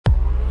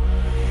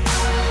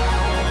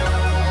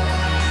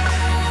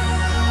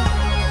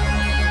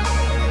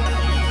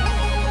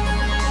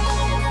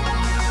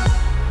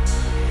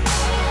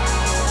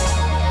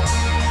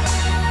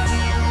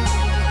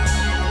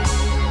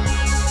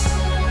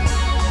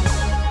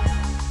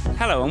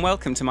Hello and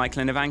welcome to Michael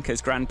and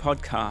Ivanka's Grand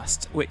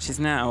Podcast, which is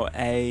now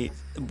a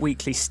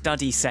weekly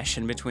study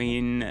session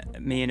between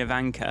me and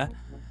Ivanka,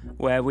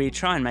 where we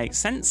try and make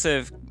sense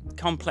of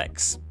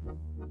complex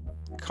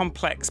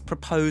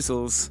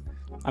proposals.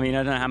 I mean,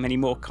 I don't know how many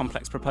more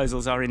complex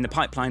proposals are in the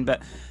pipeline,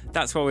 but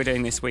that's what we're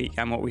doing this week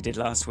and what we did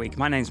last week.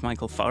 My name's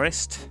Michael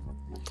Forrest.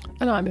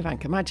 And I'm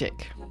Ivanka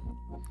Magic.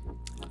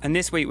 And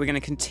this week we're going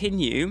to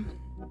continue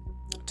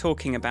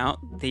talking about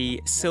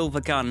the silver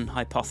gun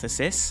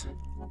hypothesis.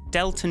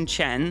 Delton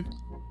Chen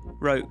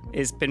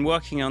has been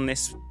working on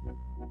this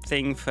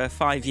thing for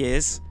 5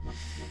 years,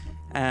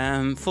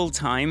 full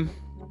time,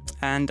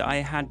 and I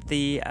had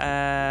the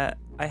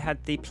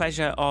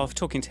pleasure of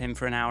talking to him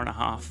for an hour and a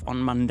half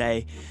on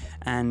Monday,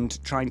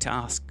 and trying to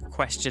ask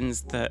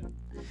questions that,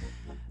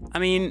 I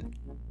mean,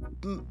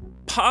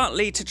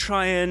 partly to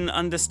try and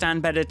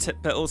understand better,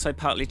 but also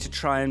partly to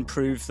try and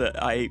prove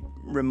that I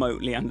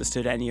remotely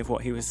understood any of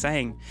what he was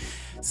saying.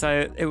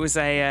 So it was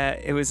a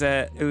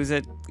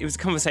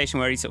conversation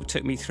where he sort of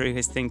took me through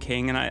his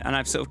thinking, and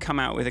I've sort of come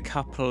out with a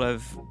couple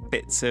of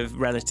bits of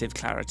relative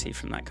clarity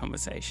from that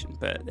conversation.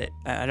 But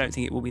I don't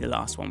think it will be the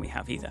last one we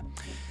have either.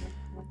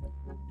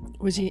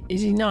 Is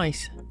he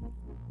nice?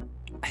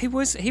 He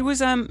was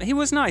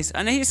nice,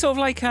 and he's sort of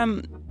like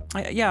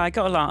I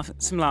got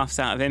some laughs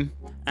out of him,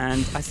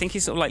 and I think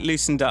he sort of like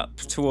loosened up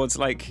towards,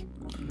 like,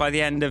 by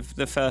the end of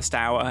the first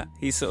hour.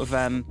 He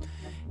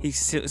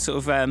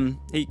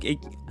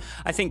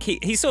I think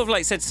he sort of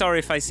like said, sorry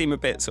if I seem a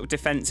bit sort of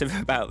defensive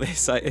about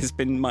this. I've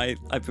been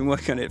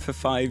working on it for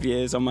 5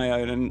 years on my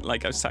own, and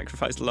like I've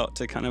sacrificed a lot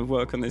to kind of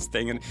work on this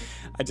thing, and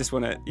I just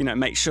want to,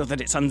 make sure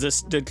that it's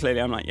understood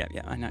clearly. I'm like, yeah,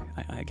 I know,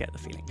 I get the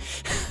feeling.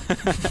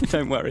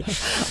 Don't worry.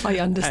 I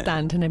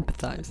understand and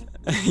empathise.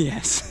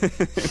 Yes.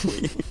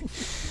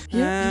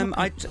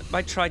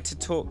 I tried to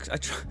talk.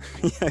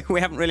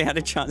 We haven't really had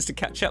a chance to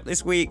catch up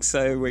this week,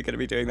 so we're going to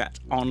be doing that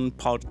on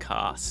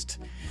podcast.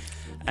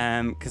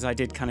 Because I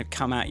did kind of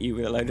come at you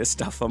with a load of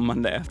stuff on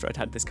Monday after I'd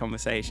had this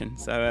conversation.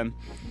 So,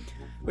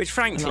 which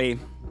frankly,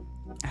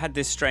 had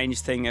this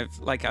strange thing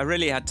of, like, I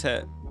really had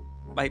to,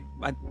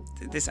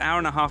 this hour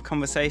and a half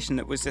conversation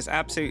that was just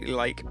absolutely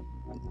like,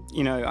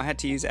 I had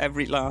to use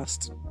every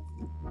last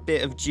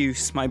bit of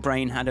juice my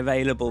brain had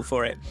available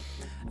for it.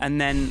 And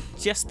then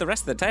just the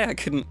rest of the day, I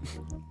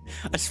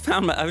just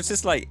found I was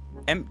just like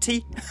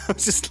empty. I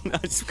just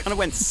kind of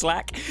went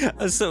slack.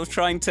 I was sort of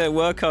trying to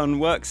work on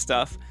work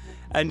stuff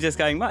and just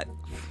going, I'm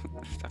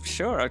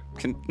sure I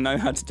can know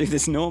how to do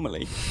this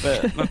normally,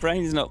 but my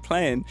brain's not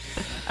playing.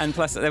 And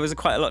plus there was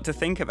quite a lot to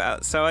think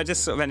about. So I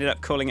just sort of ended up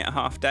calling it a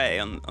half day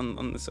on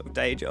the sort of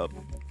day job,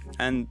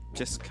 and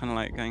just kind of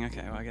like going,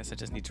 okay, well, I guess I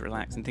just need to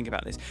relax and think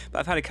about this. But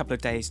I've had a couple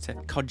of days to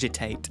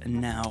cogitate, and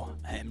now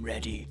I am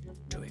ready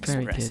to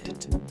express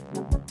it.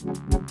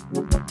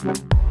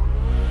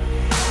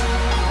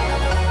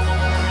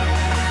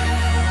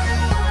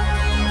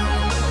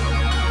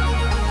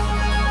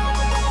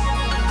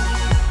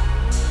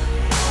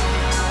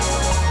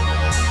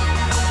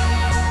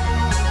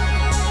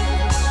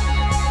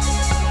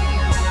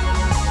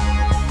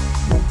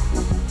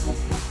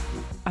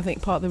 I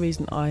think part of the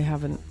reason I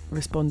haven't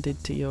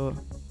responded to your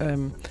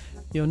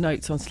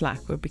notes on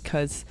Slack were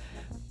because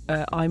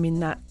I'm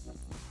in that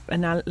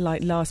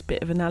last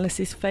bit of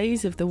analysis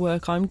phase of the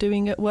work I'm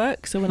doing at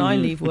work. So when I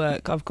leave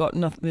work, I've got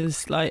nothing.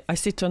 There's like, I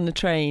sit on the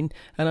train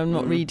and I'm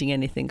not reading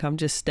anything. I'm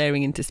just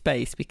staring into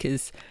space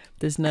because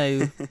there's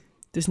no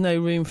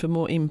room for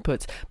more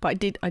inputs.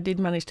 But I did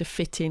manage to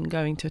fit in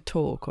going to a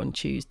talk on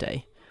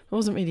Tuesday. It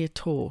wasn't really a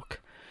talk.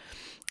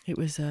 It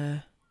was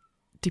a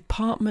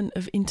Department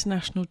of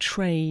International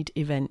Trade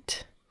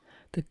event,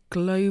 the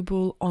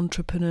Global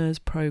Entrepreneurs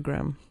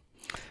Programme,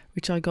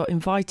 which I got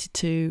invited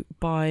to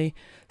by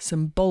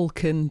some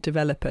Balkan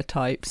developer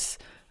types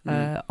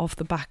off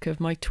the back of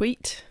my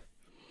tweet.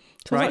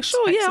 So I was like,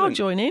 sure, excellent. Yeah, I'll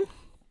join in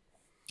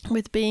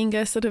with being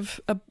a sort of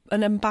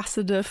an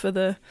ambassador for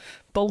the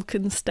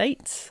Balkan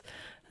states.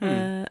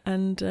 But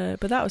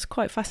that was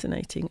quite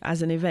fascinating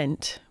as an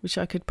event, which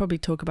I could probably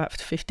talk about for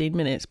 15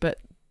 minutes. But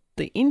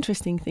the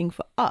interesting thing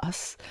for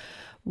us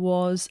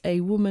was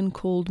a woman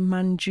called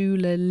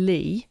Manjula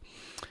Lee,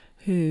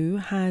 who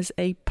has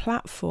a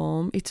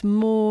platform. It's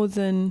more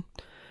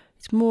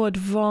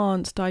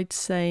advanced, I'd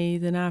say,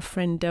 than our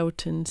friend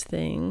Delton's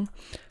thing,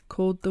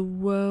 called the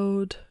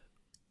Worldwide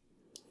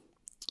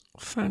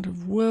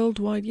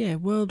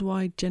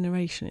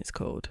Generation, it's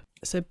called.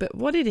 So, but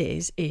what it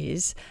is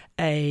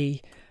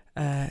a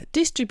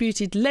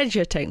distributed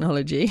ledger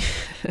technology.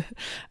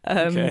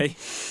 Okay.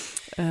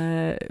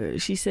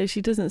 She says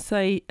she doesn't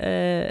say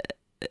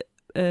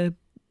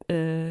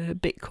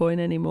Bitcoin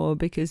anymore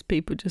because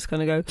people just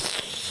kind of go.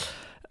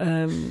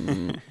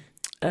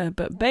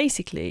 But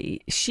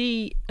basically,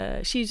 she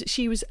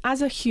was,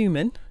 as a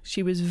human,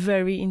 she was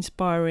very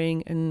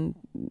inspiring and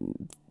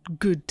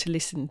good to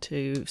listen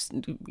to.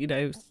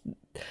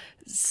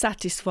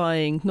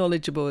 satisfying,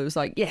 knowledgeable. It was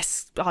like,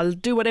 yes, I'll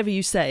do whatever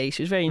you say.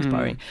 She was very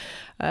inspiring.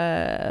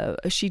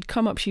 She'd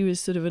come up, she was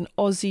sort of an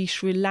Aussie,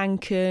 Sri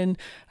Lankan,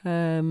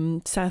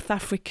 South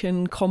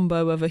African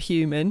combo of a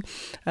human,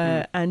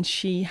 and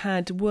she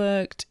had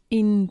worked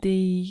in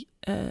the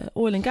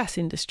oil and gas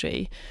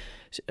industry.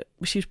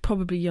 She was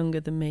probably younger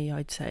than me,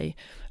 I'd say,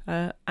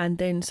 and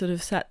then sort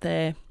of sat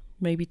there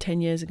maybe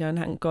 10 years ago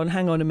and gone,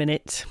 hang on a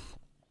minute,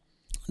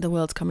 the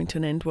world's coming to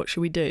an end, what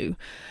should we do?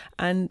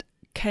 And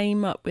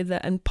came up with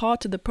that. And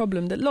part of the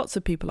problem that lots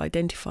of people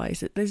identify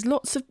is that there's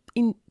lots of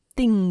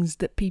things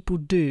that people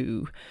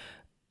do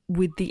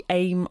with the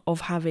aim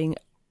of having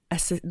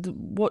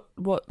what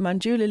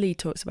Manjula Lee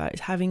talks about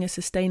is having a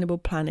sustainable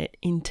planet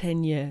in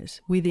 10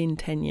 years, within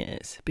 10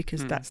 years,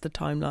 because that's the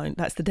timeline,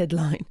 that's the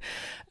deadline.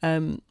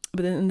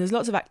 But then there's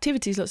lots of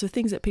activities, lots of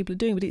things that people are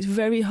doing, but it's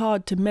very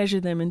hard to measure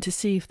them and to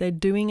see if they're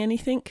doing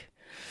anything.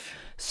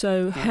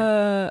 So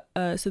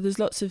so there's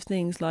lots of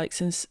things like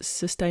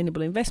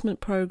sustainable investment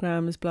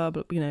programs, blah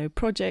blah,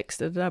 projects,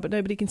 but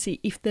nobody can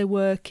see if they're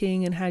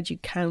working and how do you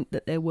count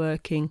that they're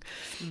working.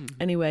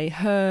 Anyway,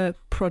 her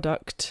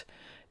product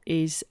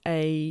is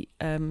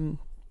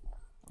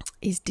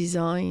is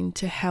designed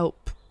to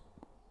help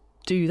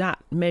do that,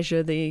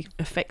 measure the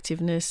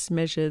effectiveness,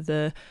 measure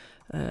the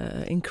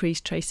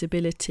increased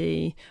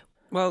traceability.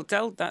 Well,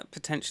 that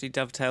potentially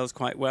dovetails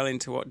quite well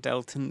into what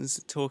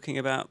Delton's talking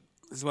about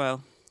as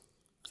well.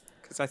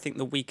 Because I think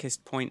the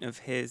weakest point of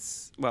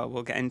his, well,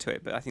 we'll get into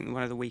it, but I think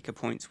one of the weaker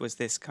points was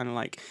this kind of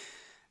like,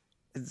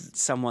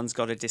 someone's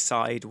got to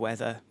decide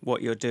whether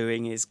what you're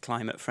doing is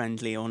climate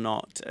friendly or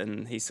not.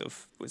 And he sort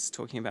of was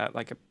talking about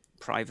like a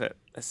private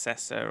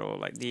assessor or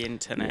like the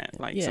internet,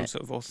 some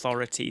sort of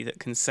authority that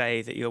can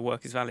say that your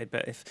work is valid.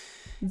 But if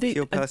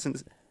your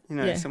person's,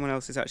 someone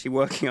else is actually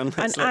working on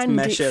let's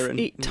measure. And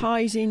it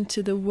ties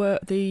into the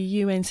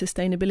UN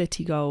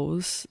sustainability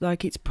goals.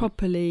 Like it's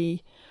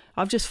properly...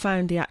 I've just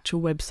found the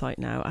actual website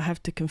now. I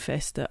have to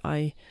confess that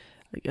I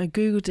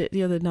Googled it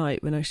the other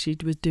night when she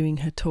was doing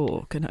her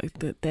talk, and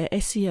their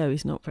SEO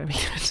is not very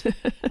good.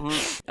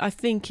 I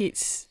think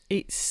it's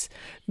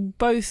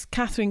both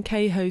Catherine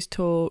Cahill's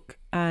talk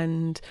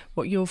and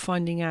what you're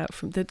finding out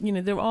from that.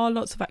 There are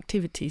lots of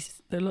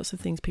activities, there are lots of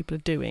things people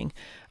are doing.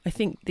 I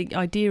think the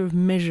idea of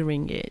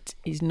measuring it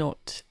is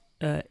not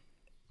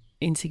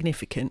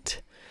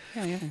insignificant.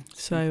 Yeah.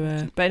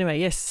 So, but anyway,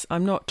 yes,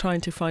 I'm not trying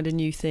to find a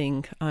new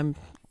thing. I'm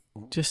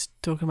just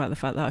talking about the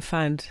fact that I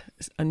found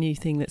a new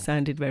thing that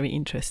sounded very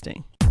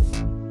interesting.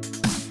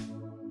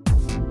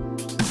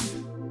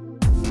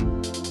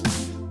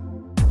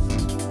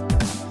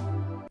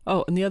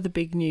 Oh, and the other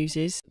big news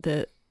is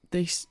that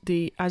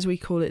the as we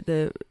call it,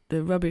 the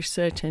rubbish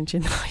search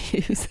engine that I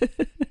use,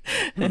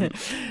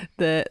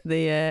 the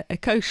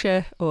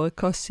Ecosia or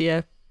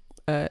Ecosia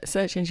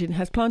search engine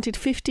has planted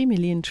 50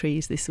 million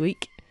trees this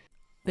week.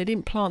 They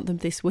didn't plant them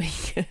this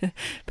week,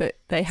 but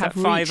they have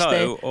reached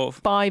their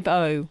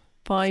 50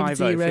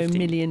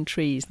 million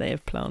trees they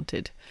have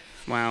planted.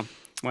 Wow.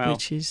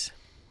 Which is,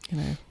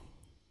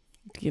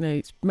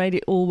 it's made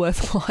it all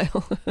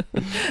worthwhile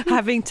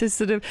having to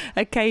sort of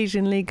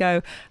occasionally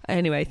go,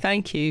 anyway,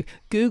 thank you,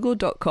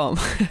 google.com.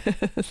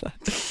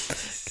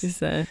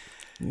 Because it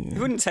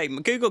wouldn't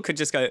take... Google could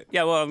just go,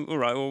 yeah, well, all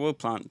right, well, we'll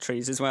plant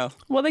trees as well.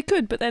 Well, they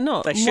could, but they're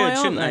not. They should,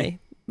 shouldn't they?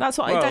 That's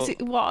what I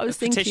was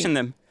thinking. Petition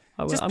them.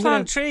 Just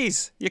plant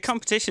trees. Your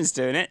competition's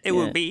doing it. It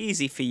will be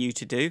easy for you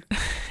to do.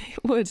 It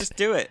would. Just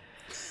do it.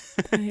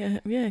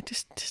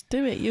 Just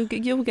do it.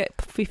 You'll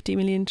get 50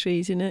 million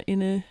trees in a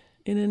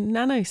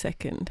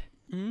nanosecond.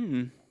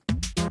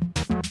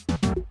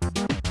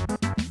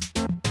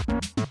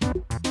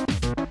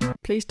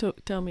 Please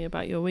tell me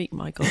about your week,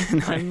 Michael.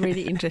 No. I'm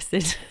really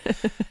interested.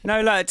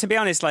 No, like, to be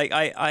honest, like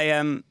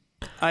I've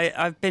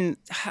been,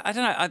 I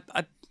don't know,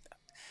 I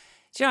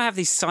have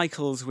these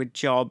cycles with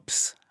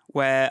jobs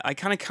where I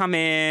kind of come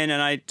in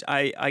and I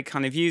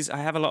kind of I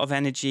have a lot of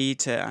energy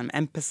I'm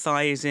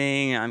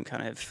empathizing, I'm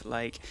kind of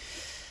like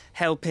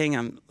helping,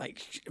 I'm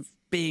like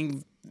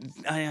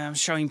I'm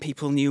showing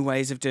people new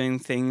ways of doing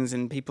things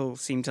and people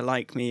seem to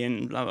like me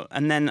and blah, blah.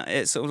 And then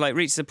it sort of like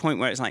reaches a point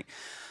where it's like,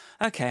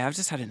 okay, I've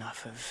just had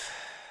enough of,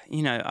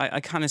 I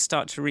kind of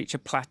start to reach a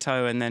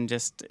plateau and then it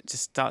just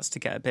starts to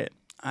get a bit,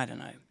 I don't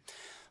know,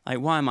 like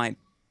why am I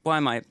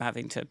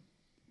having to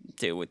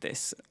deal with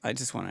this? I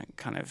just want to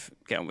kind of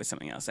get on with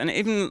something else. And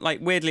even like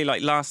weirdly,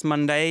 like last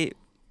Monday,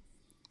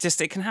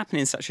 it can happen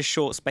in such a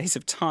short space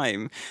of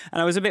time.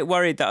 And I was a bit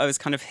worried that I was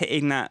kind of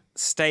hitting that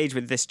stage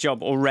with this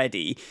job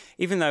already,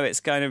 even though it's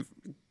kind of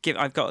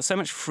I've got so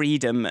much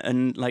freedom.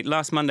 And like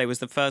last Monday was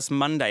the first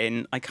Monday,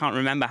 and I can't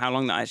remember how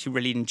long that I actually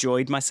really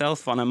enjoyed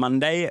myself on a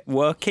Monday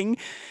working.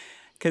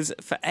 Because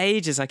for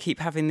ages, I keep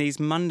having these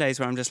Mondays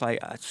where I'm just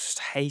like, I just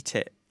hate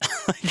it.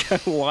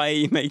 Like, why are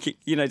you making,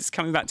 just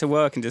coming back to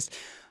work and just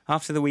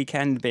after the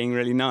weekend being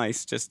really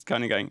nice, just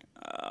kind of going,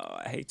 oh,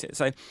 I hate it.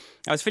 So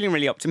I was feeling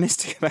really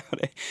optimistic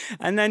about it.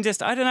 And then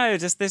I don't know,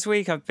 just this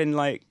week I've been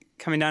like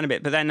coming down a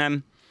bit. But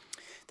then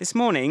this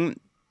morning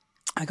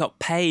I got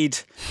paid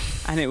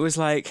and it was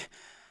like,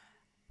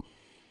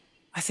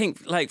 I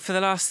think, like, for the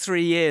last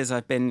 3 years,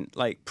 I've been,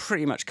 like,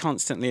 pretty much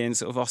constantly in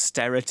sort of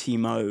austerity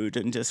mode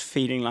and just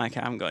feeling like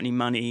I haven't got any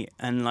money.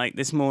 And, like,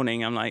 this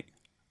morning, I'm like,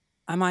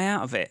 am I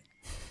out of it?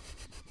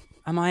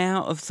 Am I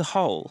out of the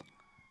hole?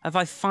 Have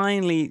I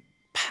finally...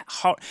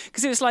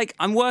 Because it was like,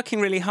 I'm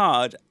working really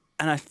hard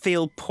and I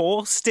feel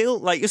poor still.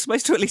 Like, you're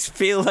supposed to at least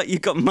feel like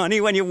you've got money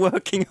when you're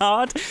working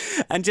hard.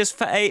 And just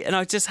for 8... And I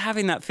was just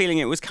having that feeling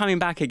it was coming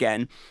back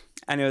again.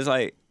 And it was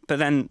like... But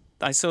then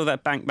I saw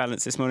that bank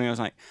balance this morning. I was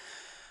like...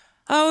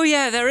 Oh,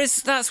 yeah, there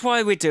is. That's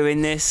why we're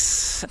doing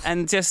this.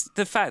 And just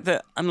the fact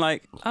that I'm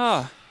like,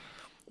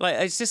 like,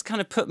 it's just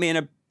kind of put me in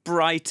a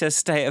brighter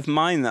state of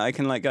mind that I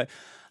can, like, go,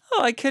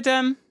 I could,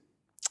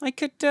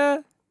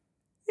 yeah,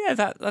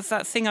 that's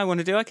that thing I want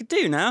to do. I could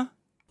do now.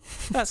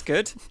 That's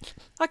good.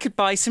 I could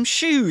buy some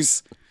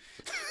shoes.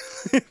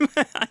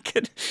 I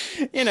could,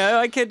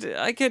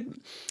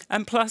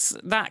 and plus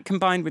that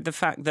combined with the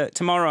fact that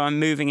tomorrow I'm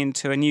moving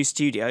into a new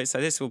studio.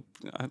 So this will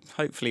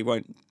hopefully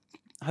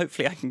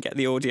I can get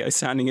the audio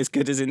sounding as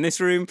good as in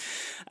this room.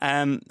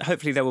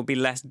 Hopefully there will be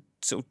less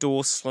sort of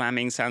door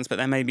slamming sounds, but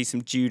there may be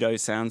some judo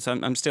sounds.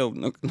 I'm still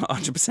not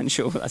 100%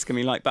 sure what that's going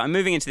to be like. But I'm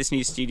moving into this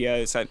new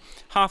studio, so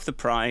half the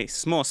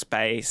price, more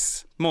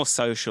space, more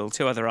social,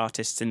 2 other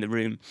artists in the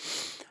room.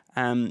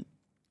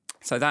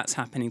 So that's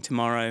happening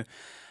tomorrow.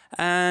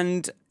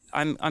 And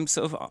I'm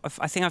sort of,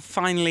 I think I've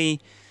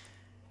finally...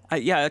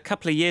 a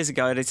couple of years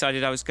ago I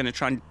decided I was going to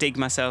try and dig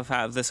myself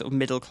out of the sort of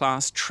middle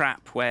class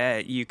trap where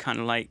you kind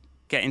of like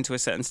get into a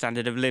certain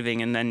standard of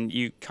living and then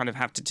you kind of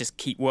have to just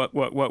keep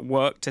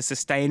work to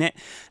sustain it.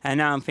 And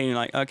now I'm feeling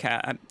like, okay,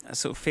 I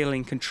sort of feel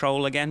in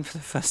control again for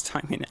the first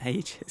time in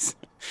ages.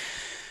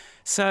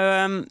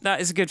 So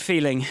that is a good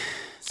feeling.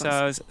 So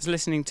I was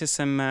listening to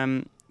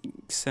some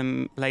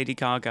Lady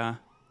Gaga.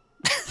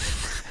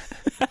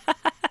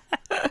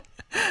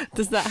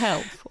 Does that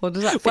help? Or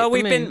does that fit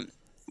the mood?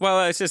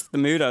 Well, it's just the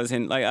mood I was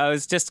in. Like, I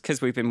was just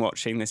because we've been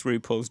watching this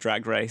RuPaul's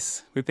Drag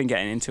Race. We've been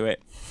getting into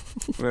it.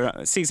 We're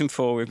at season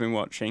 4. We've been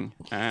watching,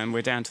 and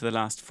we're down to the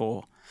last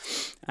 4,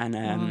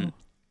 and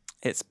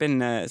it's been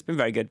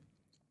very good.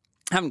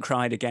 I haven't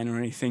cried again or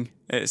anything.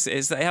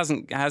 It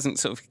hasn't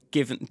sort of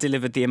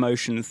delivered the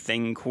emotion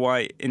thing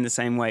quite in the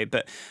same way.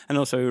 And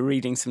also we're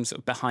reading some sort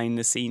of behind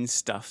the scenes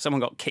stuff.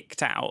 Someone got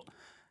kicked out.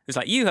 It was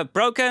like, you have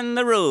broken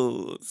the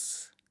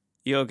rules.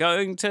 You're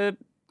going to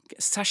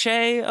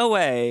sashay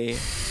away.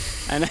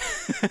 And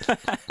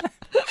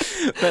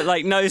but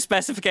like no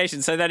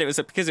specification. So then it was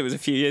because it was a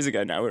few years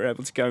ago now, we were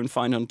able to go and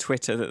find on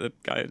Twitter that the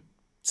guy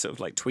sort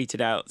of like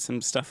tweeted out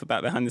some stuff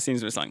about behind the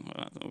scenes. It was like, well,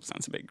 that all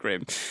sounds a bit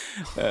grim.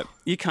 But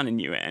you kind of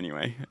knew it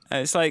anyway.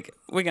 It's like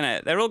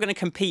they're all gonna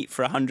compete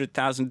for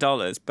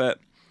 $100,000, but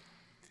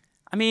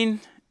I mean,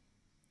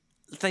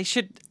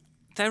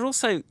 they're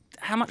also,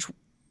 how much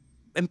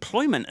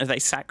employment are they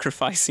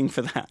sacrificing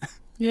for that?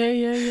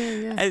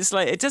 Yeah. It's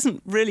like, it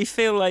doesn't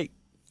feel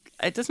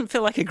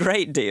like a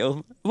great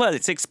deal. Well,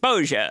 it's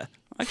exposure,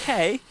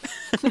 okay,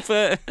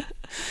 but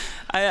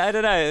I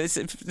don't know.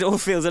 It all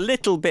feels a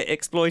little bit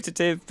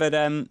exploitative, but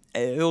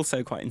it's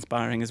also quite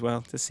inspiring as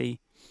well to see.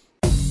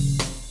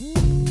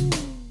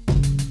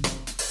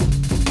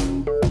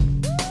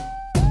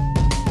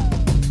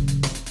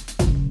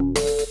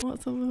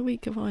 What sort of a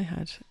week have I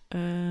had?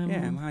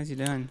 How's you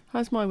doing?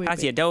 How's my week?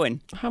 How's you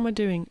doing? How am I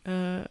doing?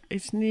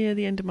 It's near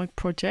the end of my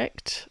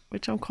project,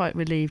 which I'm quite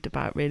relieved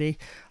about, really.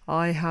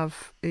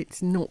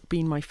 It's not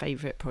been my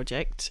favourite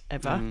project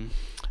ever.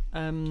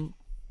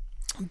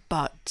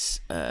 But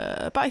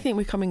I think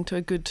we're coming to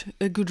a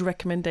good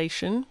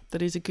recommendation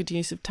that is a good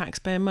use of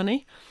taxpayer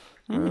money.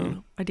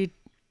 I did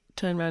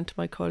turn around to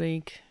my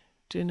colleague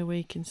during the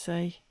week and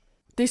say,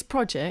 this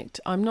project,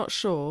 I'm not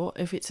sure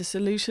if it's a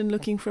solution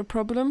looking for a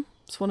problem.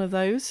 It's one of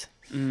those.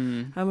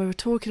 And we were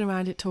talking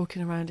around it,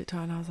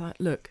 and I was like,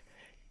 look,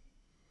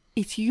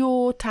 it's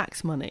your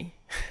tax money.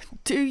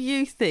 Do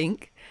you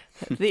think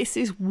that this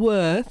is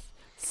worth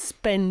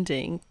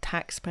spending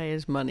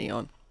taxpayers' money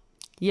on?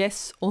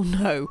 Yes or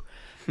no?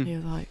 And he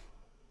was like,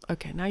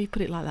 okay, now you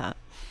put it like that.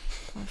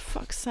 For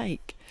fuck's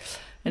sake.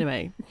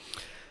 Anyway,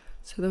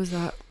 so there was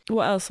that.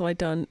 What else have I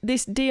done?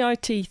 This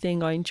DIT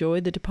thing I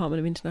enjoyed, the Department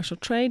of International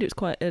Trade. It was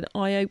quite an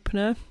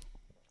eye-opener.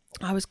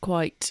 I was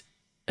quite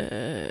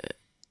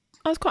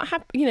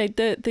happy. You know,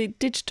 the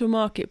digital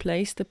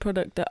marketplace, the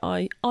product that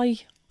I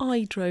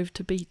drove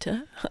to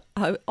beta.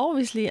 I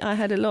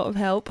had a lot of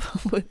help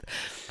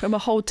from a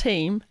whole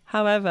team.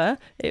 However,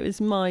 it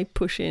was my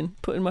putting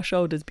my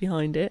shoulders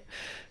behind it.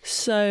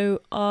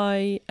 So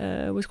I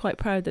was quite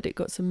proud that it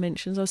got some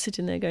mentions. I was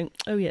sitting there going,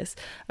 oh yes.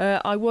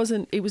 There was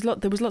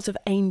lots of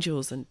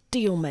angels and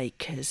deal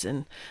makers,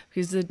 and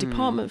because the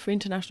Department for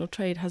International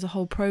Trade has a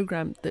whole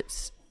program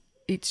that's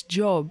its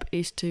job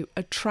is to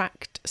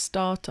attract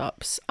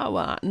startups. Oh,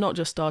 well, not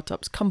just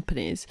startups,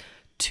 companies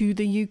to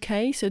the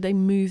UK. So they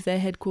move their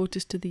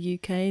headquarters to the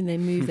UK and they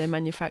move their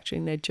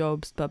manufacturing, their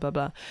jobs, blah, blah,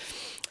 blah.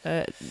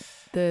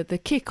 the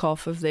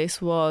kick-off of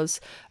this was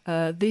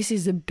this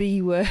is a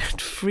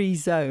B-word free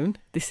zone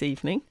this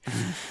evening.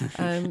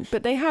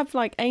 But they have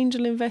like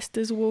angel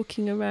investors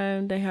walking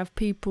around. They have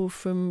people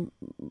from,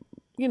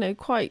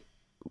 quite,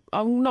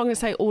 I'm not going to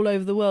say all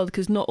over the world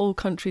because not all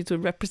countries were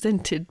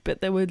represented,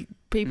 but there were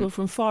people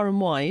from far and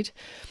wide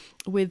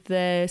with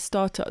their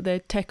startup, their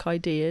tech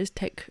ideas,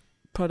 tech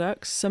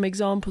products. Some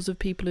examples of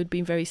people who'd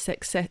been very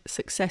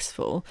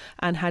successful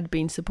and had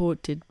been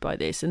supported by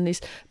this. And this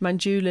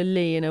Manjula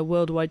Lee in a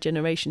Worldwide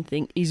Generation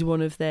thing is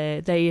one of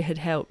they had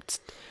helped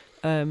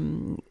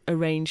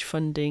arrange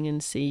funding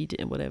and seed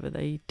and whatever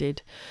they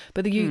did.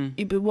 But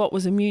but what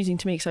was amusing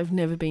to me, because I've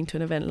never been to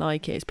an event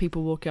like it, is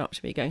people walking up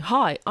to me going,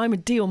 "Hi, I'm a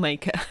deal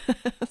maker."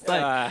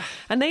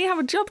 And they have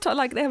a job title,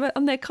 like they have it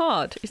on their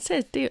card. It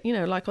says deal,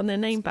 like on their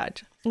name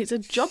badge. It's a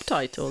job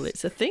title.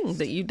 It's a thing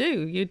that you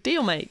do. You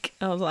deal make.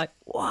 I was like,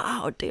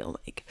 wow, deal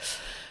make.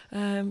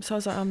 So I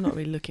was like, I'm not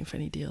really looking for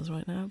any deals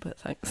right now, but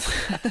thanks.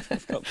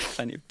 I've got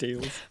plenty of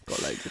deals.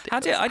 Got loads of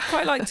deals. I'd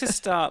quite like to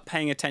start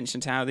paying attention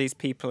to how these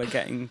people are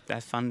getting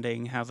their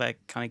funding, how they're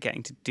kind of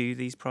getting to do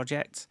these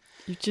projects.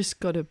 You've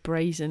just got to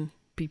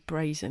be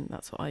brazen.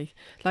 That's what I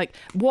like.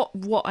 What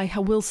I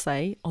will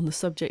say on the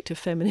subject of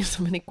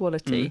feminism and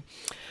equality,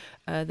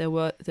 there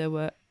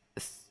were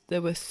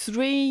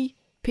 3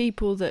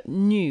 people that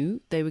knew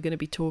they were going to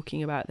be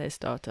talking about their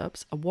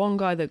startups, and one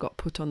guy that got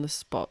put on the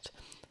spot.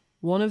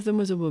 One of them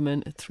was a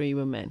woman, and 3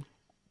 were men.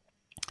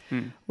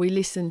 We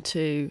listened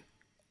to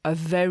a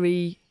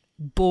very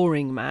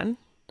boring man,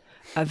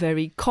 a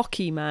very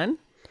cocky man,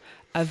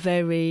 a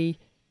very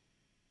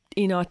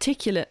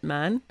inarticulate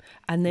man,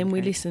 and then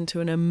we listened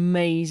to an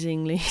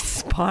amazingly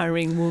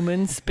inspiring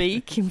woman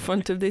speak in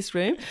front of this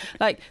room.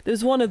 Like,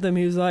 there's one of them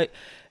who was like,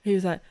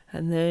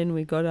 and then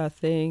we got our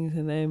things,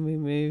 and then we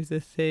moved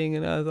the thing,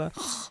 and I was like,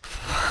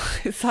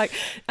 it's like,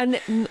 and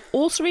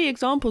all 3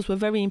 examples were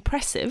very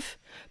impressive,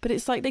 but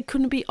it's like they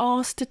couldn't be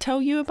asked to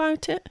tell you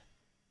about it,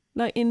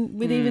 like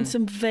with even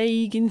some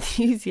vague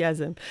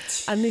enthusiasm.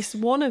 And this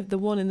one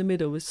in the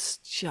middle was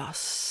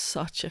just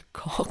such a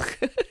cock.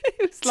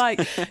 it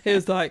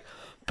was like,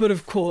 but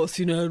of course,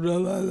 blah, blah,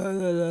 blah, blah,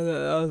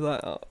 blah. I was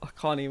like, oh, I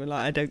can't even,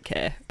 I don't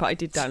care. But I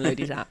did download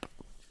his app.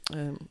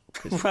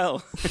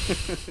 Well,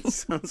 it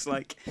sounds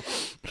like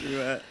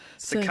you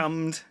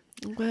succumbed.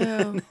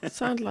 Well,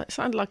 sound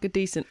like a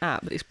decent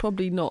app, but it's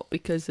probably not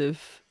because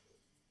of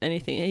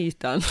anything he's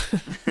done.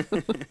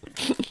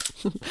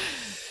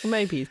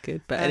 Maybe he's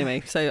good, but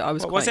anyway. So I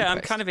was. What was it?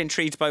 I'm kind of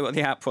intrigued by what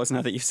the app was.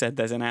 Now that you've said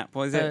there's an app,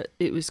 what is it?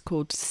 It was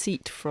called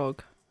Seat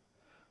Frog.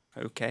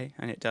 Okay,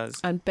 and it does.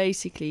 And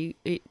basically,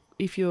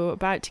 if you're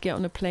about to get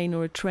on a plane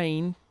or a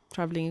train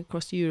traveling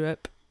across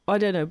Europe, I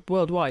don't know,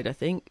 worldwide, I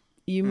think.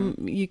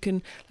 You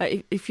can,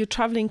 like, if you're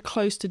travelling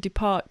close to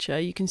departure,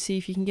 you can see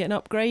if you can get an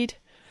upgrade.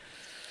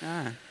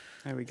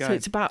 There we go. So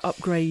it's about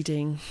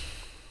upgrading.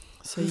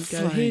 So you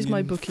go, here's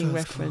my booking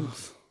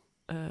reference.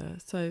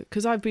 So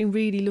because I've been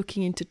really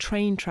looking into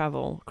train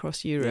travel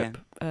across Europe.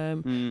 So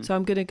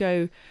I'm going to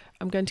go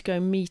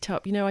and meet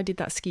up. I did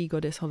that ski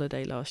goddess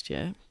holiday last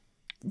year.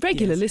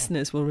 Regular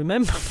listeners will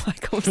remember my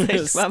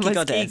conversation about my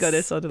ski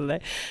goddess holiday.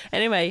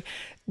 Anyway,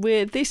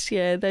 this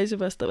year, those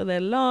of us that were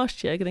there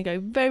last year are going to go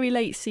very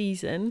late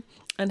season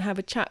and have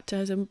a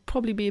chapter. So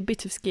probably be a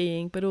bit of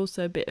skiing, but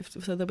also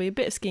so there'll be a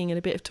bit of skiing and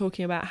a bit of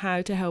talking about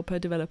how to help her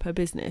develop her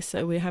business.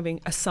 So we're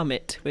having a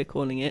summit, we're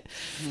calling it.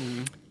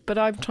 But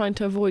I'm trying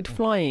to avoid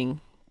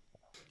flying.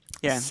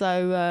 Yeah.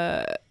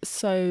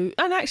 So,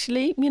 and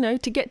actually,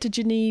 to get to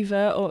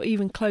Geneva or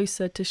even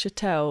closer to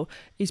Châtel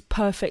is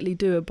perfectly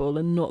doable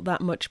and not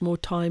that much more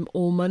time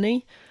or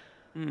money.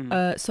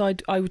 So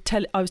I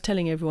was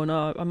telling everyone,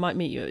 I might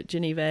meet you at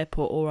Geneva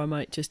Airport, or I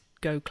might just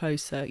go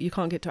closer. You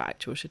can't get to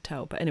actual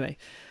Châtel, but anyway.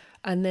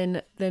 And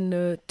then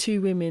there are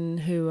 2 women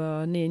who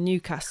are near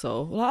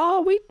Newcastle.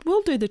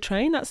 We'll do the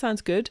train. That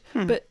sounds good.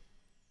 But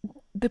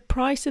the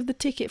price of the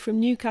ticket from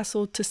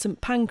Newcastle to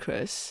St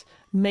Pancras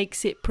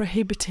makes it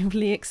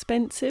prohibitively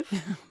expensive.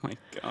 Oh my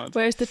God.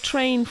 Whereas the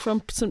train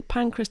from St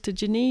Pancras to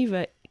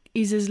Geneva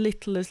is as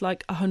little as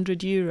like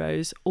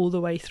 €100 all the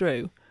way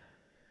through.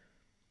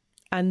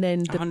 And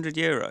then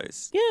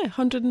 €100? Yeah,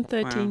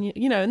 113.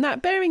 Wow. And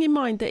that, bearing in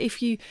mind that if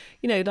you,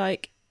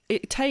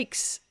 it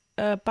takes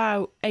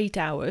about 8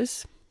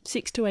 hours,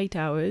 6 to 8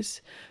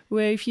 hours,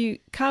 where if you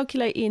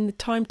calculate in the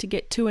time to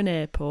get to an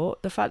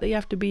airport, the fact that you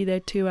have to be there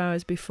 2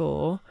 hours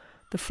before,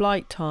 the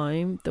flight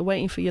time, the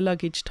waiting for your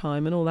luggage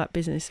time and all that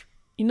business,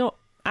 you're not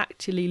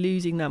actually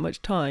losing that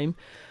much time,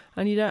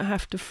 and you don't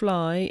have to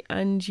fly,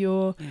 and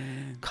your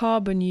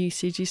carbon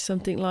usage is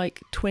something like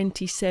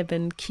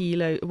 27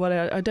 kilo.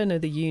 Well, I don't know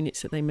the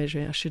units that they measure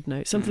it. I should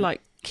know. Something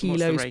like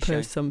kilos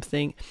per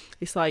something.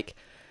 It's like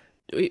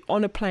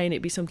on a plane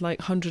it'd be something like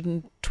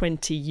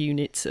 120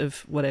 units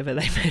of whatever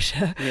they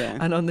measure,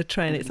 and on the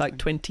train it's like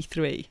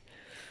 23.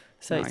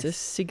 So It's a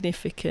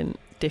significant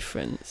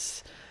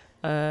difference.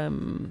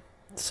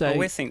 So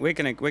we're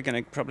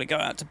gonna probably go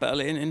out to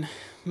Berlin in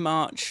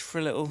March for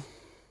a little,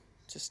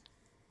 just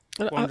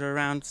wander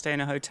around, stay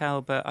in a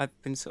hotel. But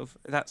I've been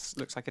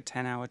looks like a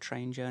 10-hour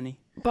train journey.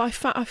 But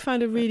I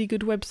found a really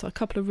good website, a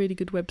couple of really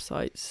good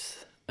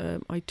websites.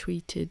 I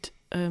tweeted.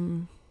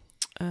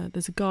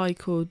 There's a guy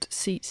called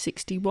Seat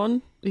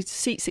 61. It's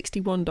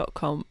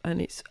seat61.com,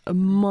 and it's a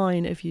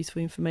mine of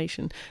useful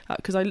information.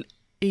 Because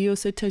he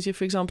also tells you,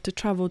 for example, to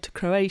travel to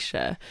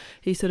Croatia,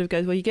 he sort of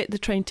goes, well, you get the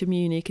train to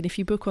Munich, and if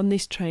you book on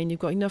this train, you've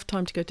got enough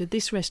time to go to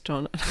this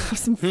restaurant and have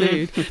some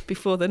food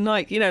before the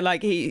night. You know,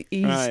 like he's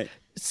right.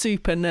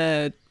 Super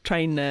nerd,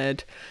 train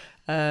nerd.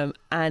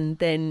 And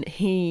then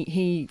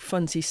he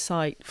funds his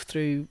site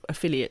through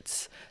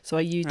affiliates. So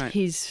I used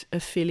his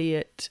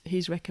affiliate,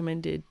 his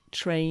recommended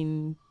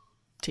train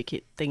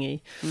ticket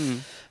thingy.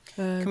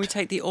 Can we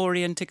take the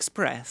Orient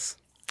Express?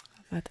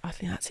 I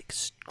think that's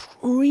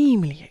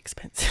extremely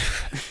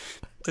expensive.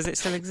 Does it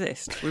still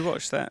exist? We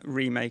watched that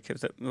remake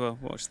of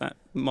that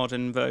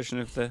modern version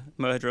of the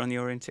Murder on the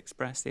Orient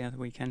Express the other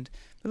weekend.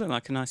 It looked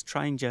like a nice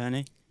train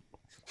journey.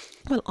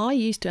 Well, I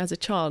used to as a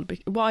child.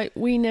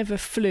 We never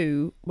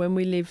flew when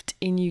we lived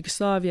in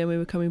Yugoslavia and we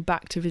were coming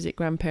back to visit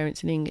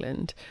grandparents in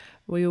England.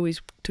 We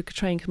always took a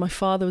train because my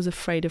father was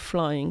afraid of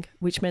flying,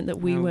 which meant that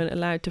we weren't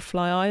allowed to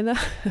fly either.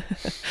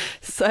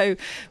 So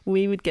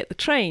we would get the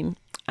train.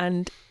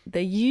 And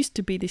there used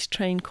to be this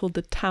train called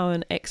the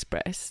Tauern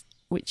Express,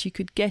 which you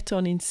could get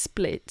on in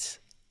Split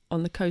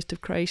on the coast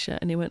of Croatia,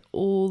 and it went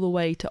all the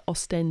way to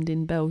Ostend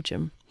in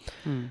Belgium.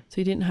 So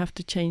you didn't have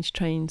to change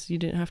trains. You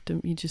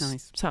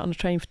just sat on a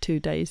train for 2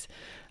 days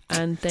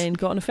and then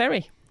got on a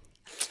ferry.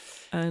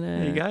 And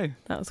there you go.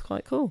 That was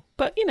quite cool.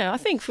 But, I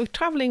think for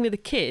travelling with a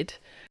kid,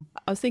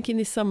 I was thinking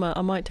this summer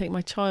I might take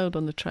my child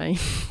on the train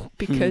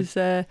because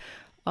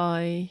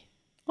I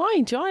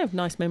have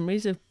nice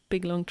memories of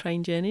big, long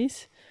train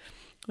journeys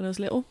when I was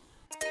little.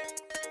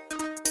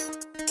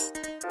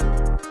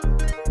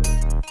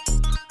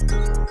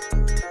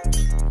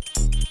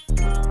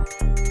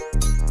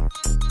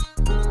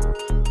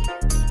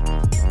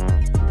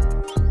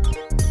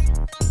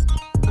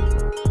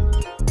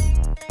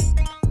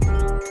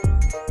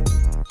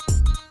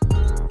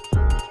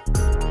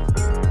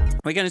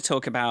 We're going to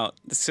talk about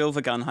the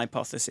silver gun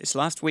hypothesis.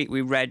 Last week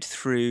we read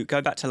through,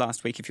 go back to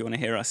last week if you want to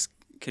hear us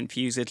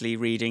confusedly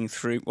reading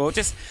through, or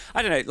just,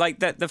 I don't know, like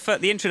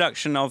the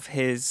introduction of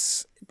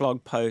his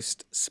blog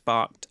post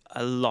sparked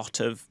a lot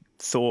of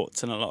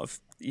thoughts and a lot of,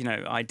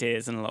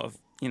 ideas and a lot of,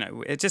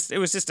 it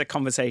was just a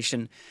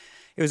conversation.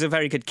 It was a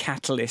very good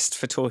catalyst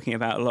for talking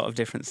about a lot of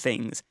different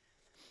things.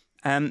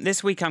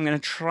 This week I'm going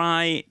to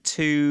try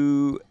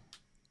to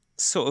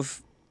sort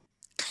of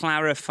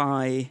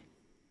clarify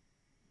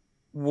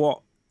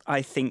what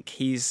I think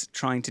he's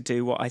trying to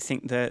do, what I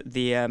think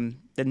the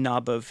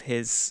nub of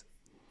his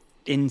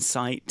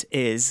insight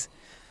is.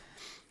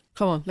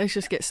 Come on, let's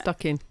just get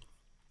stuck in.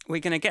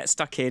 We're going to get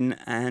stuck in,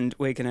 and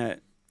I'm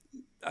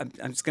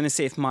just going to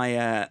see if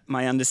my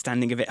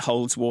understanding of it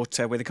holds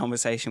water with a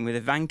conversation with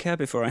Ivanka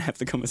before I have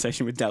the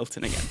conversation with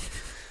Delton again.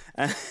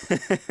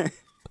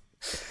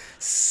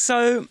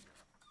 So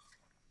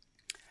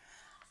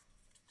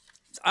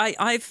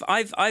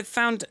I've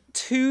found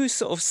two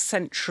sort of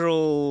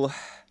central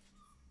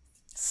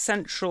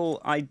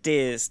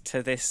ideas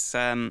to this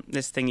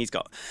this thing he's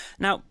got.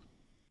 Now,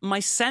 my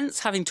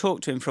sense, having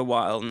talked to him for a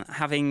while and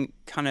having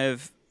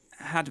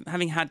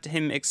had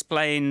him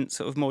explain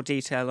sort of more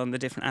detail on the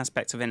different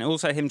aspects of it, and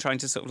also him trying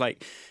to sort of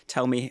like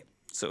tell me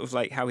sort of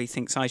like how he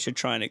thinks I should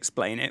try and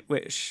explain it,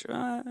 which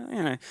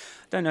I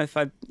don't know if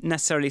I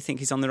necessarily think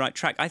he's on the right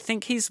track. I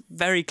think he's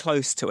very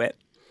close to it.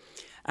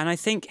 And I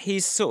think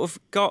he's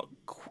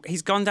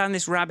gone down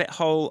this rabbit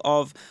hole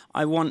of,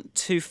 I want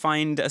to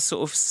find a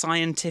sort of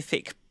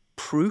scientific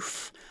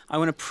proof. I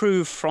want to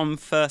prove from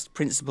first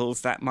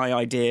principles that my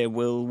idea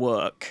will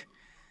work.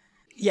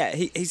 Yeah,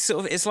 he's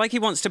sort of, it's like he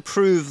wants to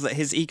prove that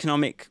his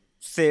economic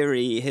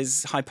theory,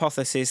 his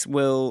hypothesis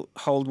will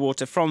hold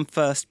water from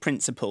first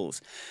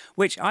principles,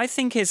 which I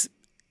think is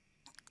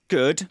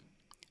good.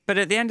 But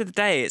at the end of the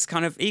day, it's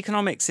kind of,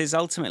 economics is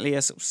ultimately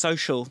a sort of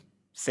social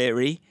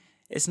theory.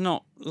 It's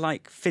not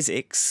like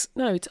physics.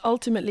 No, it's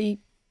ultimately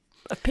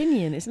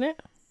opinion, isn't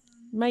it?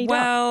 Made up.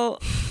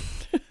 Well,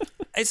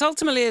 it's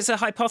a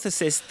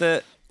hypothesis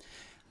that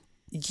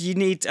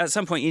at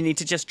some point you need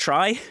to just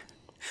try.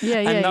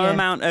 And no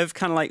amount of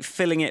kind of like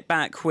filling it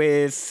back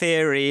with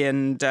theory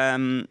and,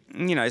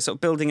 sort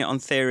of building it on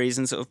theories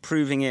and sort of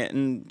proving it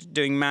and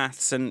doing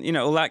maths and,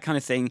 all that kind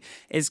of thing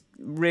is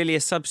really a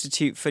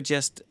substitute for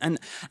just... And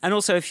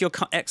also if your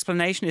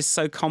explanation is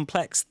so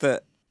complex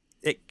that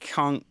it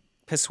can't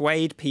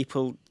persuade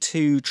people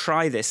to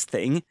try this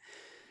thing,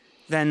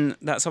 then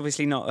that's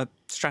obviously not a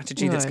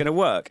strategy that's going to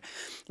work.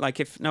 Like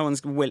if no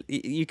one's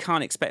you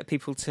can't expect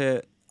people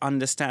to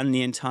understand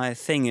the entire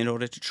thing in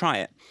order to try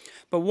it.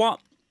 But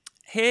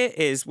here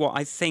is what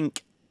I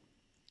think,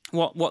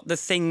 what the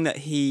thing that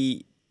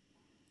he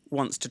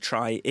wants to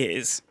try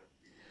is.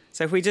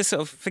 So if we just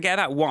sort of forget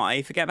about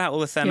why, forget about all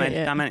the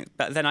thermodynamics,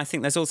 but then I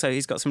think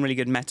he's got some really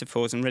good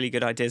metaphors and really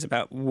good ideas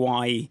about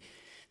why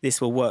this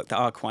will work that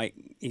are quite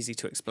easy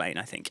to explain,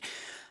 I think.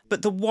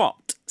 But the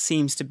what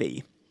seems to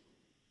be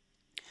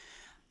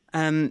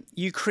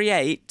you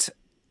create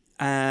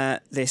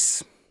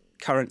this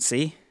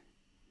currency,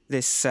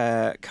 this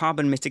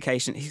carbon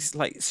mitigation. He's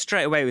like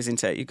straight away was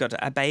into it. You've got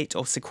to abate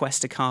or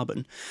sequester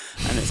carbon,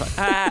 and it's like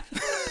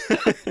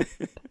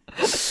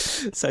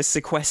So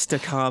sequester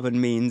carbon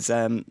means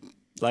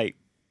like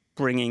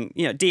bringing,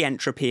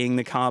 de-entropying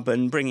the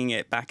carbon, bringing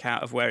it back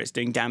out of where it's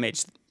doing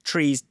damage.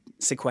 Trees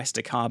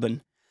sequester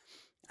carbon.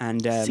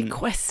 And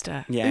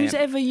sequester. Yeah, Who's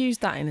ever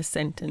used that in a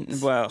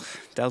sentence? Well,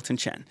 Delton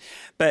Chen.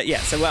 But yeah,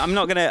 so I'm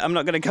not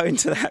gonna go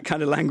into that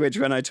kind of language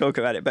when I talk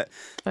about it. But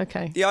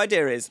okay, the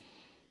idea is,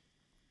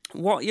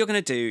 what you're going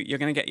to do, you're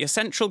going to get your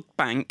central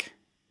bank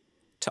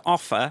to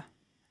offer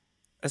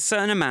a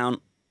certain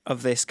amount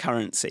of this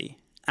currency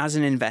as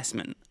an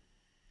investment.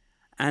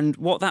 And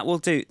what that will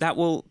do, that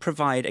will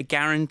provide a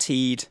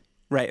guaranteed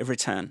rate of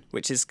return,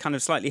 which is kind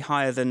of slightly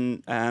higher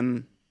than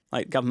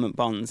like government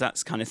bonds,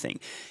 that kind of thing.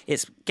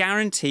 It's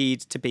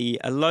guaranteed to be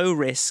a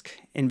low-risk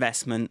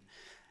investment,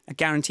 a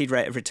guaranteed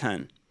rate of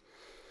return.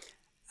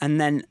 And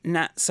then,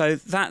 so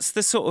that's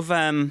the sort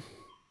of...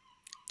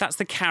 that's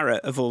the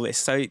carrot of all this.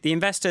 So the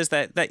investors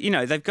that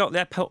they've got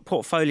their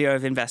portfolio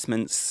of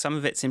investments. Some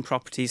of it's in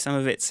property, some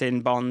of it's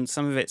in bonds,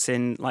 some of it's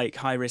in like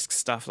high risk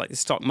stuff like the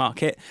stock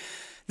market.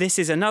 This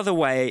is another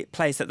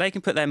place that they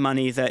can put their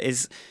money that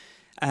is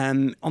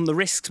on the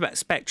risk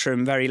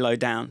spectrum very low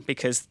down,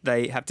 because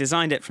they have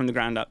designed it from the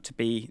ground up to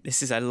be,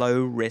 this is a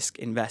low risk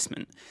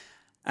investment.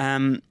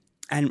 And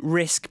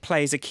risk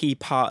plays a key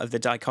part of the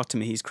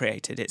dichotomy he's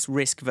created. It's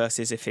risk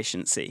versus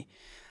efficiency.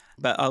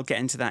 But I'll get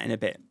into that in a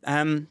bit.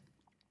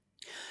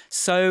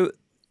 So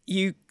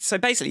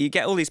basically you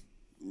get all these,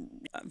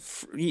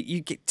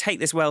 take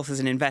this wealth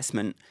as an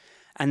investment,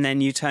 and then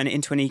you turn it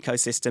into an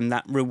ecosystem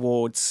that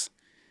rewards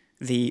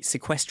the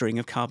sequestering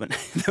of carbon,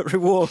 that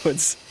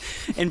rewards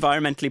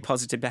environmentally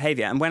positive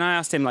behaviour. And when I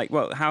asked him, like,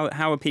 well,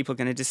 how are people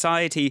going to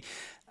decide? He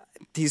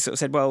sort of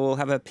said, well, we'll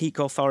have a peak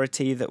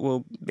authority that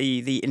will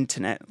be the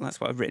internet.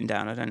 That's what I've written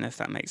down. I don't know if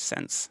that makes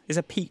sense. Is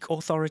a peak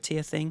authority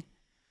a thing?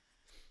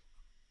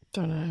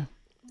 Don't know.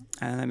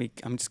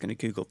 I'm just going to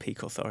Google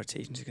peak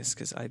authority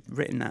because I've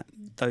written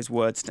those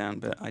words down,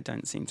 but I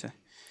don't seem to.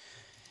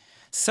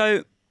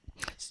 So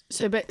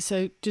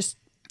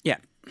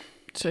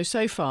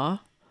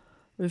far,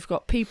 we've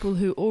got people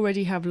who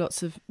already have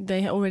lots of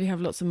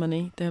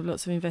money. They have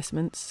lots of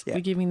investments. Yeah.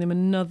 We're giving them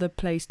another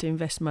place to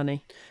invest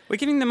money. We're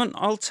giving them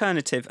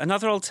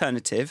another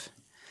alternative.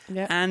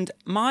 Yeah. And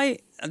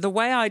the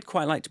way I'd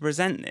quite like to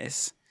present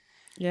this.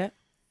 Yeah.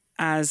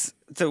 As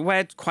the way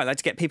I'd quite like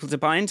to get people to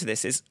buy into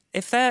this is,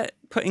 if they're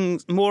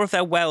putting more of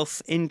their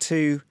wealth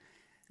into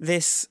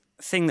this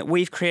thing that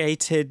we've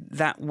created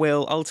that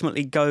will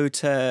ultimately go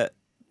to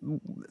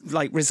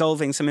like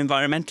resolving some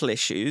environmental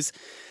issues,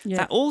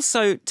 that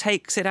also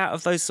takes it out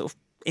of those sort of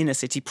inner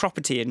city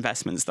property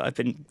investments that I've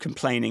been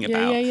complaining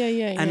about.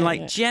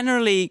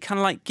 Generally kind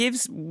of like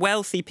gives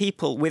wealthy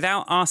people,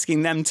 without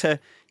asking them to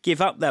give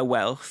up their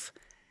wealth,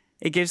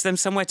 it gives them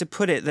somewhere to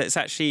put it that's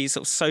actually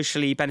sort of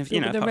socially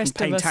beneficial, apart from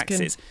paying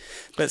taxes,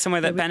 but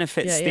somewhere that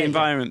benefits the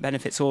environment,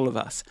 benefits all of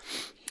us.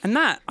 And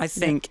that, I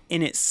think,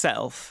 in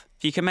itself,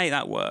 if you can make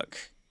that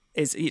work,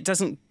 it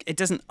doesn't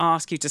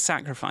ask you to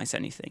sacrifice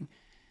anything.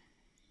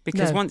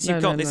 Because once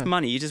you've got this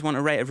money, you just want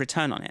a rate of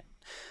return on it.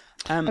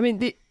 Because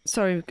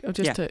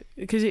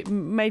it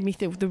made me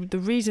think, the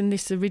reason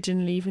this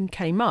originally even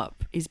came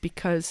up is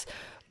because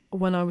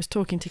when I was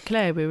talking to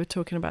Claire, we were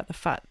talking about the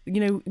fact,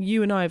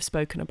 you and I have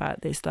spoken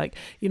about this, like,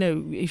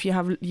 if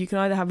you can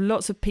either have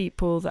lots of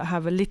people that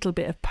have a little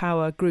bit of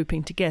power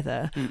grouping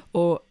together,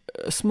 or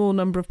a small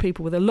number of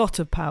people with a lot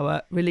of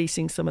power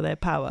releasing some of their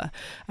power.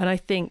 And I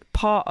think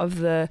part of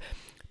the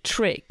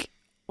trick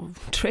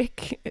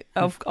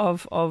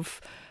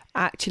of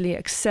actually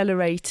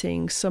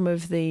accelerating some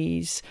of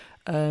these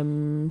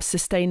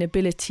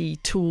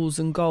sustainability tools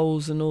and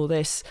goals and all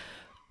this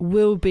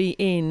will be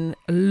in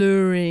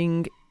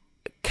luring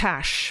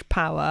cash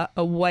power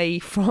away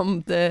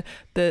from the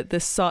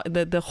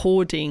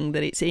hoarding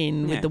that it's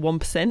in with the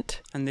 1%.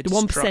 And the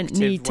 1%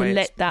 need to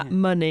let that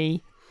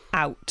money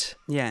out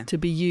to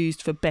be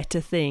used for better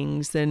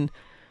things than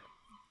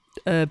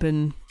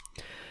urban,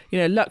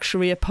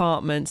 luxury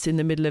apartments in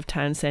the middle of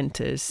town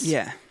centres.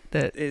 Yeah,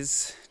 that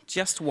is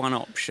just one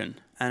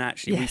option. And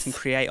actually we can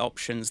create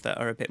options that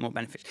are a bit more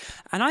beneficial.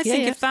 And I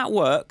think if that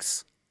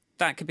works,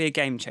 that could be a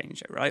game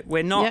changer, right?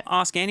 We're not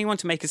asking anyone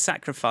to make a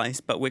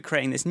sacrifice, but we're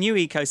creating this new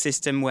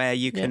ecosystem where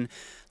you can,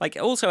 like,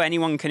 also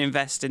anyone can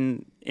invest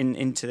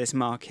into this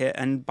market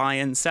and buy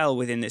and sell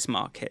within this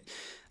market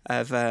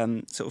of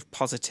sort of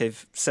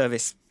positive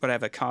service,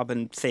 whatever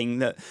carbon thing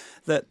that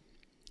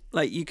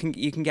like you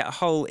can get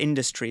whole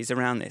industries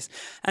around this.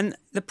 And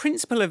the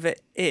principle of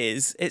it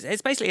is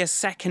it's basically a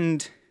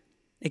second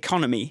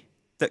economy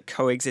that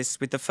coexists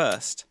with the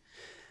first.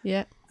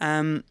 Yeah.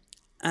 And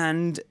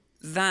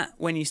that,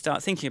 when you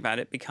start thinking about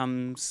it,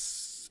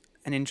 becomes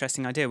an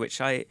interesting idea,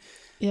 which I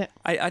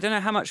don't know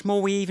how much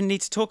more we even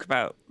need to talk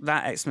about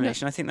that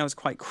explanation. I think that was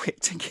quite quick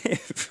to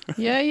give.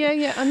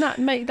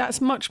 And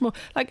that's much more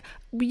like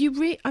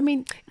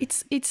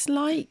it's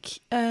like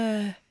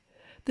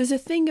there's a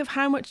thing of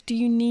how much do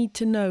you need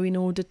to know in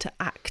order to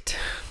act.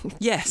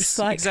 Yes,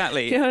 like,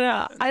 exactly. You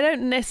know, I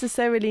don't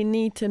necessarily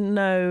need to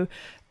know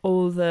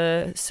all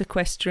the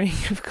sequestering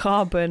of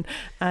carbon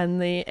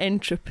and the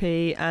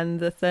entropy and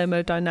the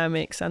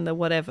thermodynamics and the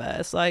whatever.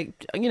 It's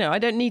like, you know, I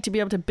don't need to be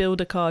able to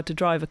build a car to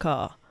drive a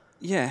car.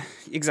 Yeah,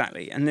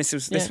 exactly. And this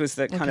was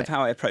the kind of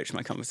how I approached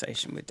my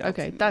conversation with Delton.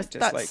 Okay, that's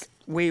like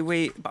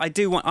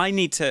I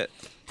need to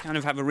kind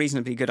of have a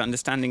reasonably good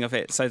understanding of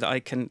it so that I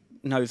can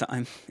know that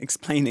I'm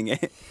explaining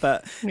it.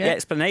 But the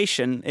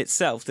explanation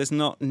itself does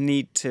not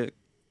need to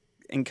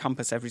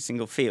encompass every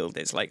single field.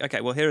 It's like,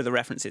 okay, well, here are the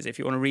references. If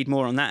you want to read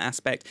more on that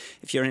aspect,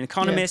 if you're an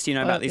economist, you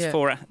know about these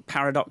 4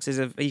 paradoxes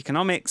of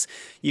economics.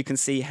 You can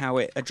see how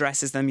it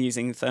addresses them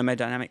using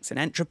thermodynamics and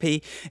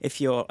entropy.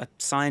 If you're a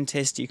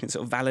scientist, you can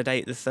sort of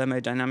validate the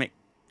thermodynamic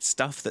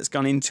stuff that's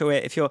gone into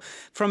it. If you're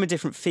from a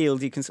different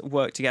field, you can sort of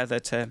work together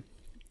to,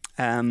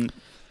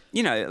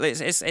 you know,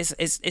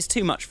 it's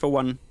too much for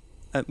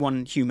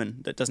one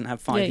human that doesn't have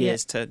 5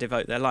 years to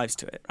devote their lives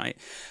to it, right?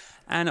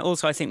 And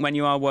also, I think when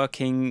you are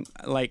working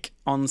like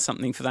on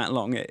something for that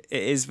long, it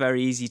is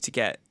very easy to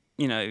get,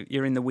 you know,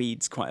 you're in the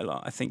weeds quite a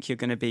lot. I think you're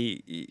going to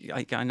be,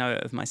 like, I know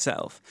it of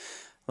myself,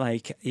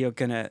 like you're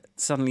going to,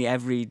 suddenly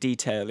every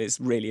detail is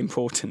really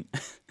important.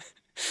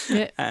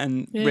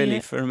 And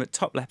really from a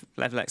top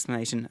level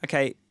explanation,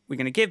 okay, we're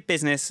going to give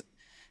business,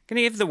 going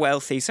to give the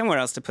wealthy somewhere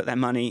else to put their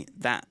money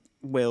that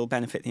will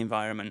benefit the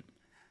environment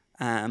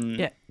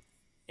in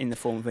the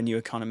form of a new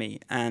economy.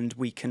 And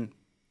we can,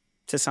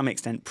 to some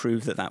extent,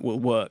 prove that that will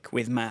work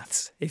with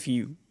maths. If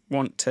you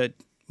want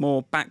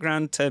more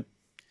background, to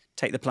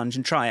take the plunge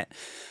and try it.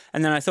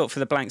 And then I thought for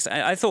the blanks,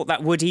 I thought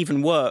that would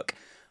even work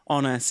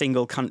on a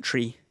single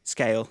country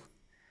scale.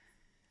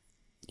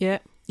 Yeah.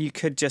 You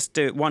could just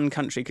do it. One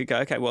country could go,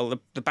 okay, well,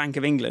 the Bank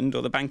of England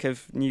or the Bank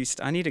of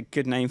I need a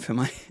good name for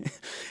my...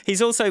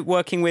 He's also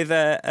working with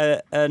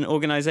an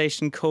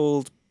organisation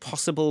called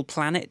Possible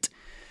Planet.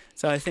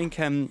 So I think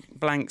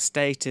blank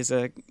state is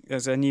a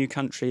new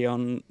country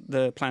on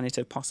the planet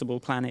of Possible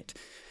Planet.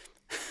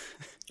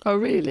 Oh,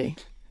 really?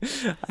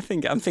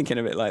 I'm thinking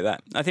of it like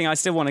that. I think I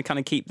still want to kind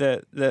of keep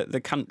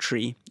the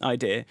country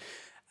idea.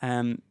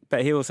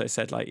 But he also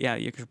said, like, yeah,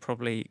 you could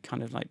probably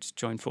kind of like just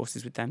join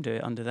forces with them, do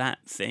it under that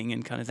thing,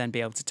 and kind of then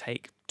be able to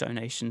take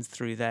donations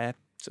through their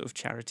sort of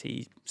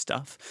charity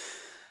stuff.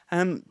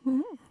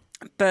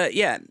 But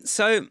yeah,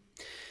 so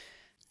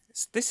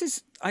this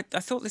is, I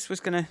thought this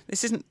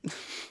isn't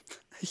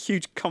a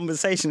huge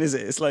conversation, is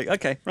it? It's like,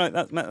 okay, right,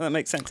 that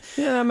makes sense.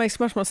 Yeah, that makes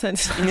much more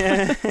sense.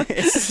 Yeah,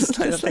 it's just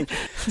like that thing.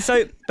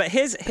 So, but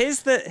here's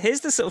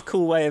the sort of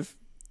cool way of,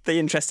 the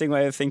interesting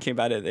way of thinking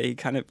about it that he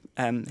kind of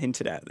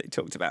hinted at, that he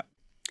talked about.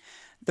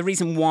 The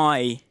reason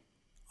why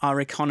our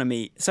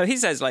economy... So he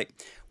says, like,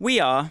 we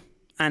are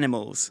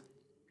animals.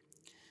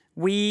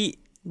 We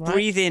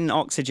breathe in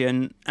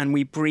oxygen and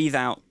we breathe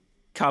out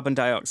carbon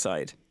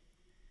dioxide.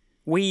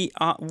 We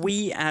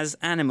as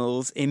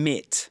animals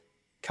emit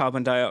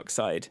carbon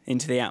dioxide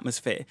into the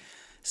atmosphere.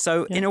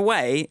 So in a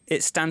way,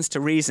 it stands to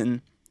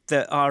reason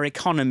that our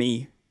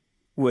economy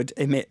would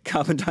emit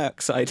carbon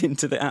dioxide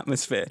into the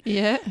atmosphere.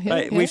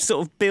 We've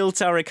sort of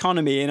built our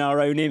economy in our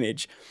own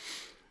image.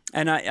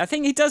 And I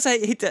think he does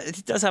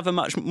have a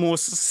much more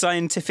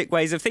scientific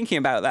ways of thinking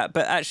about that.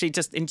 But actually,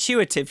 just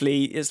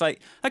intuitively, it's like,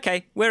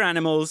 okay, we're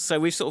animals, so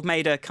we've sort of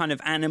made a kind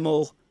of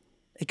animal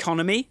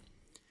economy.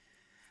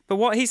 But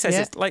what he says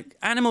is, like,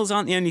 animals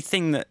aren't the only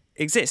thing that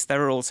exists.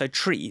 There are also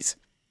trees.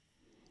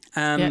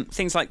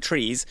 Things like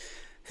trees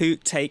who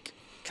take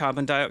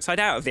carbon dioxide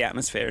out of the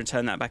atmosphere and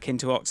turn that back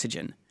into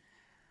oxygen.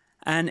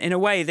 And in a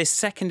way, this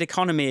second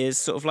economy is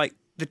sort of like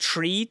the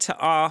tree to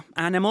our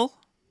animal.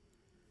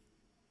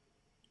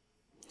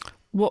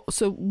 What's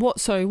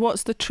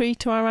the tree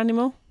to our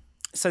animal?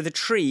 So the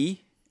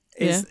tree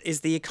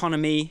is the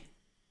economy,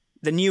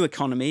 the new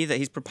economy that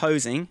he's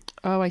proposing.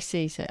 Oh, I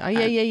see. So,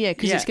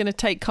 because it's going to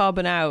take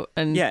carbon out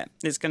and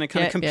it's going to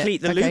kind of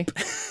complete the loop.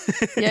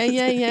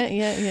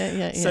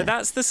 Yeah. So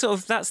that's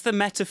the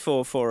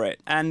metaphor for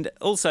it. And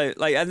also,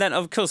 like, and then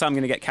of course I'm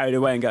going to get carried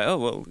away and go, oh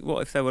well,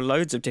 what if there were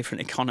loads of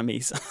different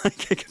economies?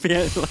 Like, it could be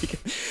like,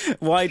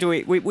 why do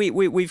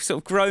we've sort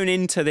of grown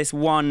into this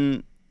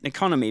one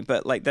economy,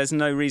 but like there's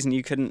no reason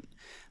you couldn't,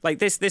 like,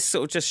 this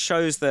sort of just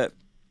shows that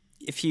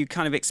if you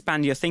kind of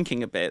expand your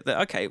thinking a bit,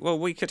 that okay, well,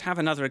 we could have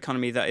another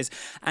economy that is,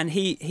 and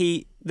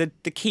the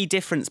key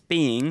difference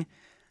being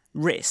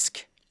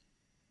risk.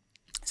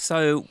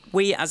 So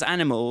we as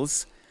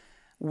animals,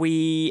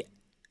 we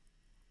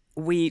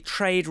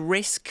trade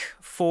risk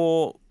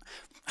for,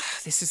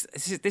 this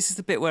is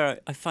the bit where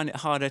I find it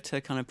harder to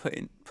kind of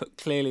put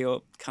clearly,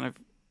 or kind of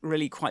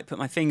really quite put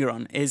my finger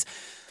on, is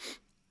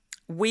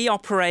we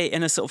operate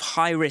in a sort of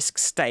high risk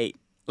state.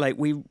 Like,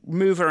 we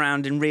move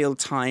around in real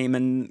time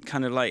and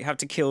kind of like have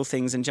to kill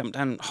things and jump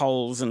down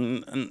holes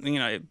and you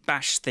know,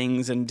 bash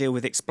things and deal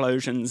with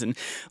explosions and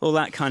all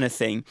that kind of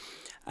thing.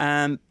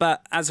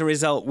 But as a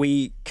result,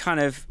 we kind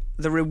of,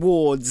 the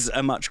rewards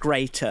are much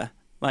greater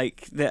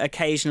Like the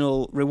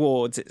occasional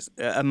rewards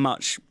are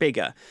much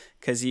bigger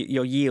because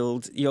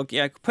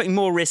you're putting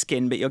more risk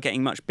in, but you're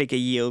getting much bigger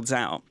yields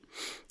out.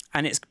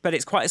 And it's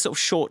quite a sort of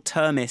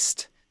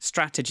short-termist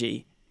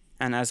strategy.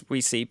 And as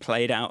we see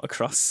played out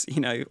across,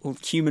 all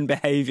human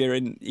behaviour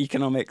and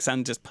economics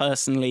and just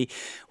personally,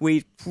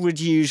 we would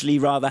usually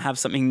rather have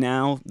something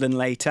now than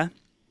later.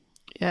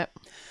 Yeah.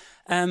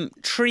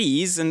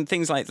 Trees and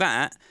things like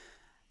that,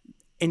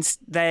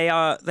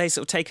 they sort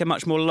of take a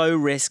much more low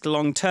risk,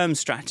 long term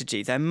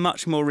strategy. They're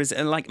much more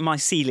like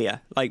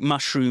mycelia, like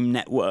mushroom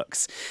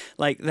networks.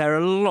 Like they're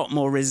a lot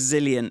more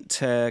resilient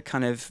to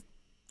kind of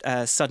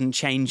sudden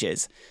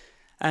changes,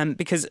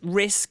 because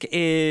risk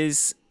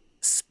is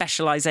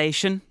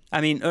specialization.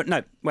 I mean,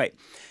 no, wait.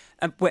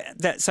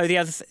 So the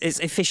other is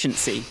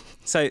efficiency.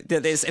 So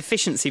there's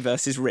efficiency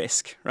versus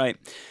risk, right?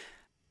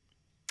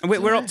 We're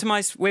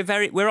optimized. We're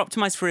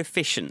optimized for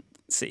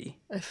efficiency.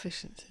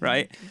 Efficiency,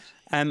 right?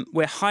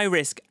 We're high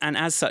risk, and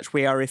as such,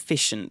 we are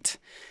efficient.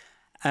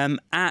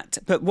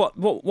 But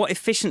what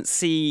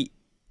efficiency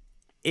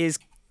is?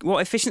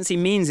 What efficiency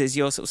means is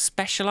you're sort of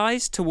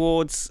specialized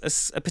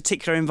towards a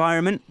particular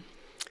environment.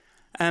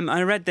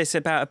 I read this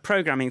about a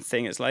programming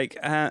thing. It's like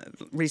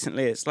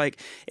recently. It's like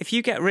if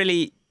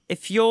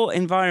your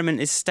environment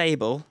is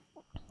stable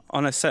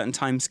on a certain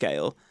time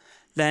scale,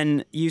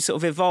 then you sort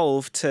of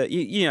evolve to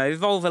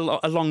evolve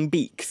a long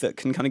beak that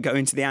can kind of go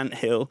into the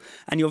anthill,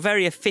 and you're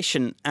very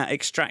efficient at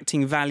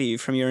extracting value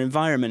from your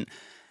environment,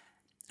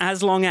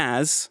 as long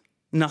as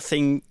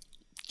nothing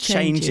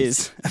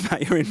changes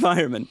about your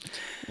environment.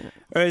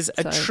 Whereas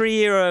a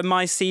tree or a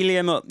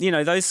mycelium, or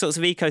those sorts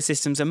of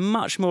ecosystems are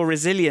much more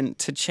resilient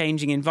to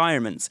changing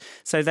environments.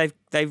 So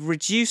they've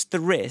reduced the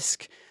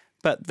risk,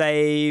 but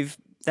they're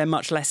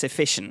much less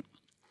efficient.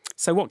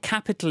 So what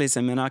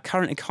capitalism and our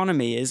current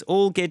economy is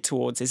all geared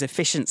towards is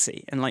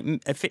efficiency, and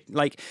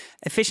like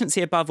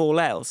efficiency above all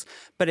else.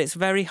 But it's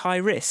very high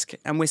risk,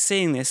 and we're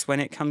seeing this when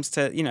it comes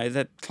to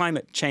the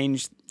climate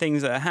change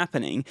things that are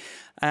happening,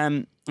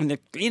 and the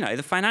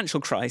financial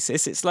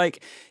crisis. It's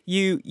like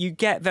you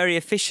get very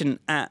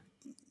efficient at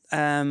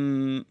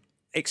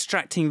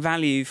extracting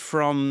value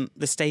from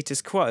the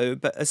status quo,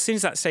 but as soon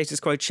as that status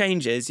quo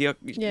changes, you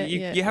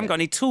haven't got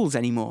any tools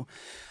anymore.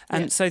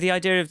 And so the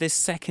idea of this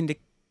second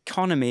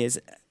economy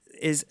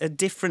is a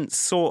different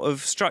sort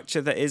of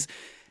structure that is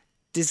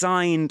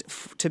designed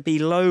to be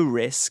low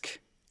risk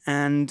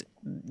and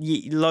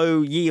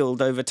low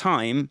yield over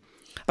time,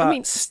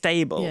 but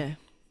stable. Yeah.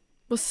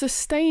 Well,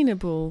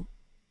 sustainable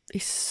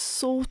is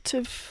sort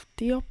of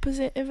the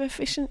opposite of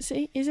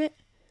efficiency, is it?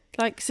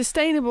 Like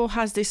sustainable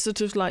has this sort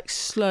of like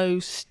slow,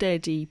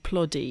 steady,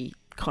 ploddy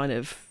kind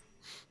of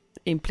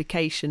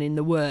implication in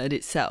the word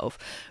itself,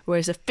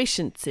 whereas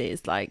efficiency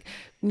is like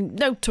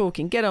no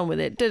talking, get on with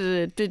it.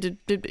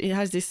 It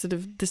has this sort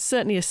of, there's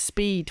certainly a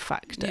speed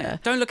factor. Yeah.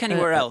 Don't look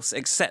anywhere else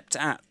except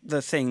at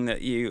the thing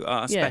that you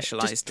are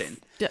specialised in.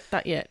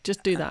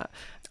 Just do that.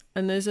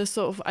 And there's a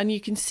sort of, and you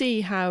can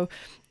see how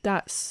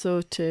that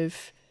sort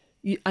of,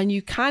 you can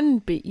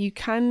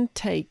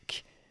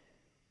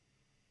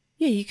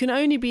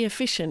only be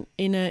efficient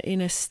in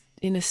a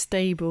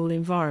stable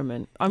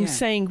environment. I'm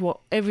saying what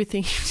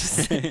everything you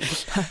just said.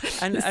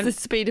 and the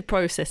speed of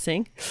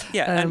processing.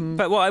 Yeah,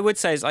 but what I would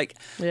say is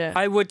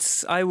I would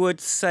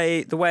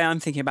say the way I'm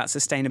thinking about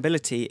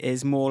sustainability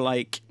is more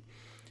like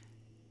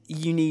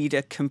you need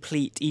a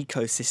complete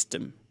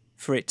ecosystem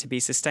for it to be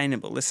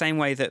sustainable. The same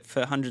way that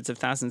for hundreds of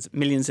thousands,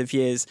 millions of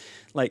years,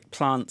 like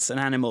plants and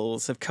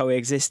animals have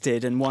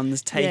coexisted, and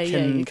one's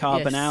taken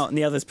carbon out and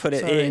the others put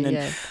it in,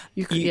 and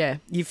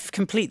you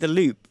complete the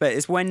loop. But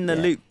it's when the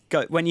loop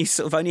when you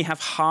sort of only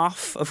have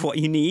half of what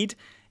you need,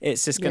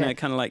 it's just going to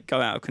kind of like go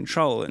out of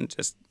control and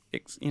just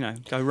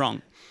go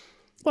wrong.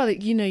 Well,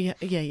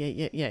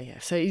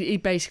 So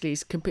it basically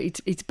is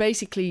complete. It's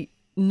basically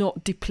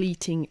not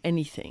depleting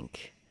anything.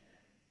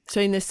 So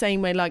in the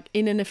same way, like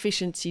in an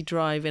efficiency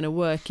drive in a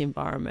work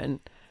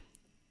environment,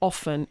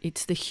 often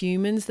it's the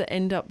humans that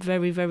end up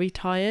very, very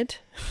tired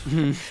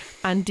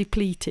and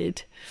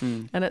depleted.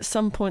 And at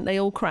some point they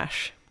all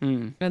crash.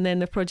 And then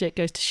the project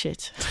goes to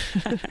shit.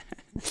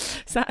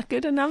 Is that a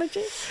good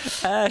analogy?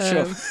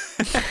 Sure.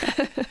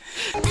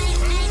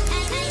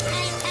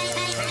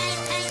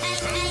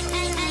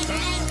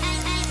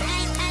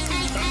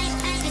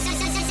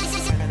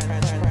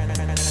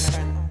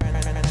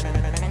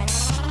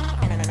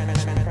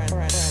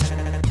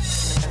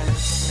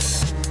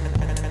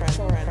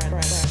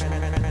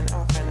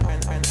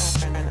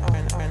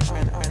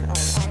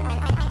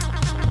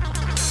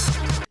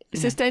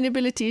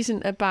 Sustainability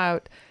isn't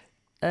about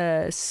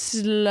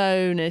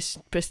slowness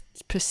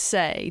per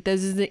se.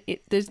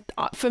 There's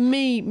for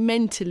me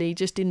mentally,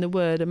 just in the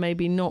word, and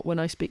maybe not when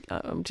I speak.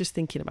 I'm just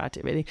thinking about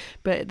it really.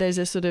 But there's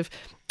a sort of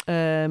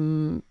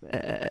a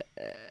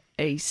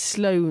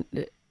slow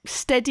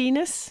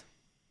steadiness.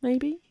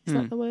 Maybe is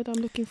that the word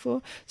I'm looking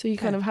for? So you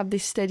kind of have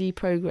this steady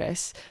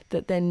progress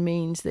that then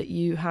means that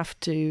you have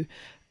to,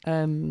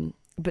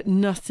 but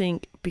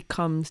nothing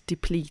becomes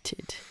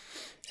depleted.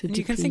 So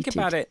you can think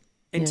about it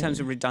in terms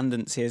of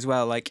redundancy as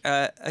well. Like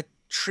a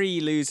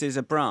tree loses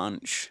a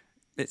branch,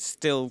 it's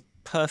still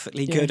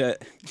perfectly good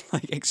at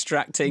like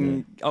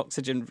extracting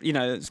oxygen. You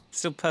know, it's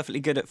still perfectly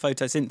good at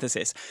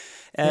photosynthesis.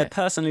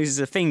 Person loses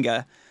a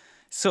finger,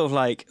 sort of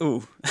like,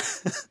 ooh,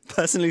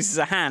 person loses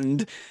a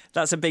hand,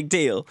 that's a big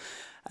deal.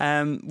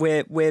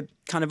 We're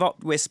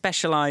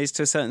specialised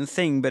to a certain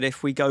thing, but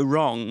if we go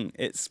wrong,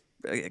 it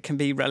can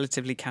be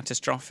relatively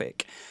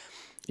catastrophic.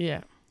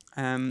 Yeah.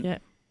 And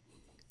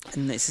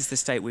this is the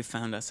state we've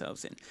found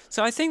ourselves in.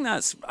 So I think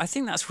that's.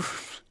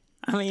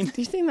 I mean,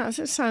 do you think that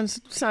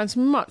sounds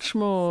much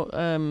more?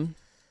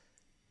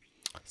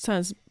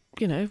 Sounds,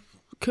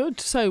 good.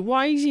 So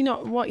why is he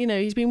not? What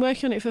he's been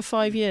working on it for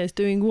 5 years,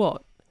 doing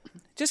what?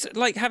 Just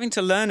like having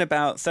to learn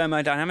about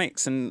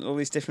thermodynamics and all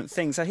these different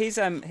things. So he's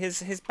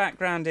his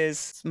background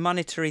is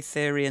monetary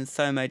theory and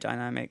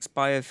thermodynamics,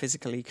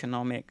 biophysical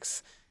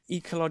economics,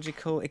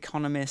 ecological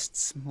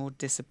economists, more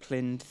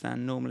disciplined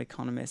than normal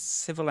economists,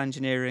 civil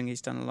engineering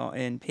he's done a lot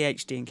in,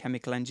 PhD in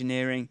chemical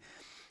engineering,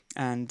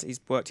 and he's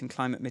worked in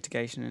climate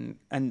mitigation.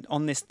 And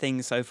on this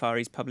thing so far,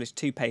 he's published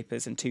 2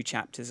 papers and 2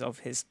 chapters of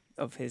his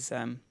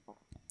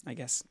I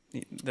guess,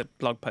 the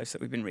blog post that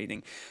we've been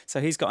reading.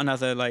 So he's got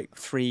another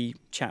 3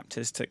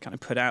 chapters to kind of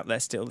put out there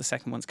still. The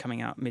second one's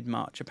coming out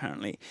mid-March,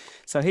 apparently.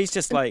 So he's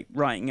just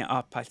writing it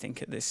up, I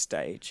think, at this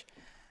stage.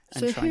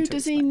 So who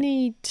does he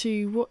need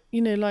to,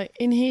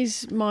 in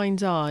his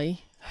mind's eye,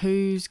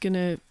 who's going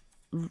to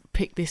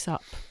pick this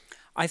up?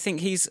 I think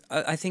he's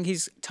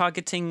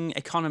targeting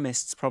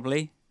economists,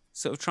 probably.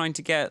 Sort of trying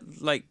to get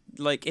like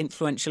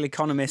influential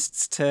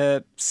economists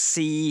to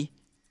see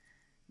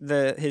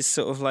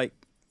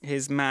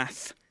his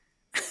math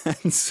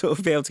and sort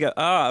of be able to go,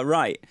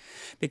 right.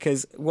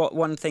 Because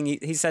one thing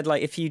he said,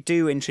 if you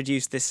do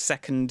introduce this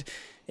second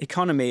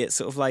economy, it's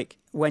sort of like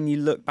when you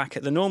look back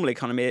at the normal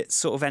economy, it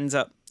sort of ends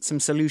up some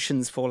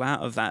solutions fall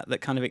out of that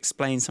kind of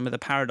explain some of the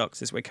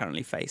paradoxes we're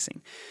currently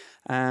facing,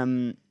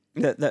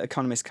 that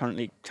economists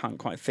currently can't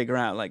quite figure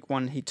out. Like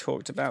one he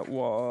talked about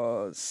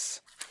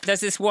was,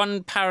 there's this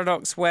one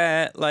paradox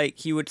where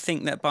you would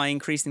think that by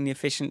increasing the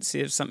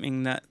efficiency of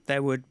something that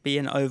there would be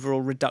an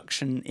overall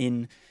reduction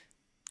in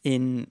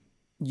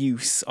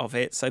use of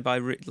it. So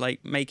by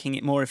making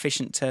it more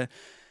efficient to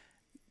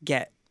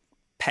get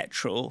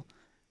petrol,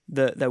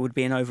 that there would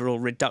be an overall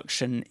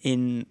reduction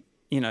in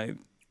the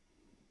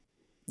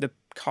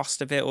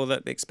cost of it or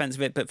the expense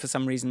of it. But for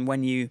some reason,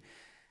 when you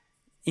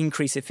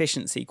increase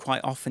efficiency,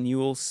 quite often it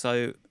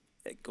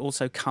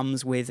also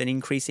comes with an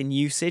increase in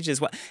usage as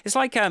well. It's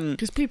like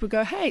because people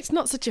go, hey, it's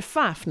not such a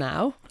faff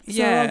now,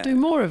 so I'll do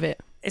more of it.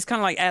 It's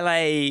kind of like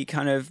LA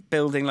kind of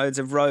building loads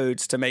of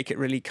roads to make it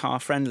really car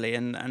friendly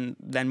and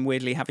then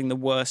weirdly having the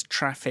worst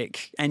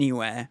traffic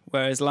anywhere,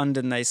 whereas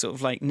London, they sort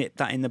of nipped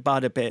that in the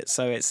bud a bit,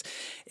 so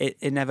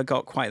it never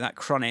got quite that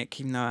chronic,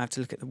 even though I have to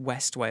look at the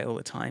Westway all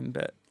the time.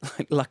 But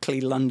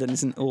luckily London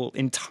isn't all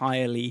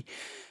entirely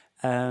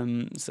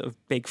sort of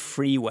big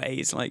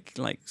freeways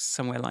like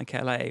somewhere like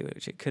LA,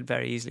 which it could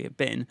very easily have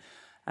been.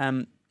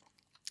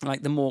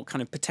 The more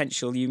kind of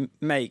potential you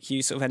make,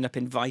 you sort of end up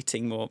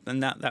inviting more,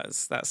 and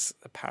that's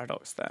a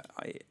paradox that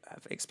I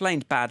have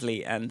explained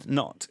badly and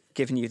not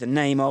given you the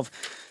name of.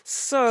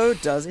 So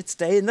does it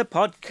stay in the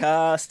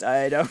podcast?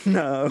 I don't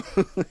know.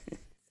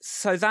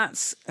 So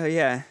that's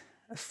a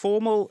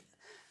formal.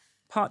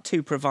 Part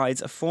 2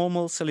 provides a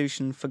formal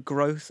solution for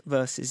growth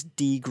versus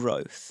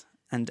degrowth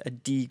and a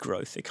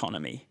degrowth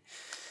economy.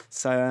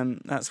 So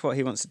that's what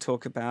he wants to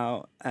talk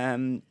about.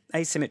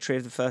 Asymmetry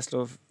of the first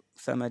law of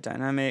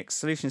thermodynamics,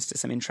 solutions to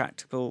some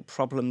intractable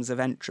problems of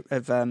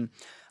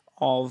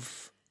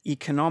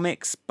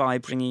economics by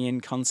bringing in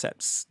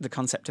the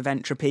concept of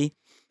entropy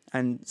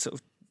and sort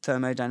of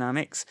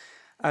thermodynamics.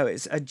 Oh,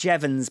 it's a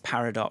Jevons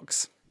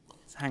paradox.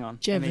 Hang on.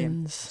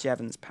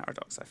 Jevons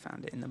paradox. I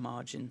found it in the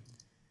margin.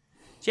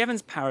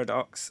 Jevons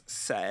paradox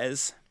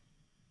says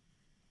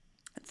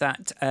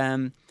that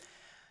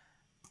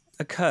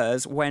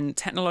occurs when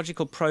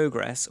technological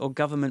progress or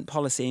government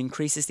policy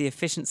increases the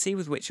efficiency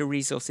with which a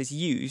resource is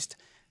used,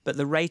 but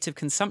the rate of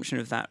consumption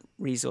of that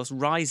resource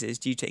rises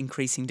due to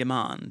increasing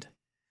demand.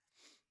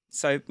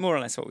 So more or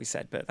less what we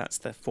said, but that's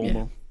the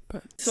formal. Yeah,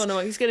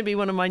 it's going to be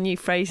one of my new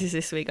phrases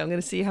this week. I'm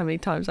going to see how many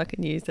times I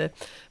can use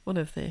one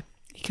of the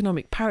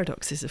economic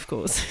paradoxes, of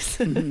course.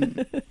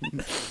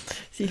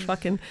 See if I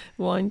can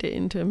wind it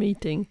into a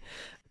meeting.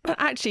 But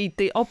actually,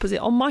 the opposite,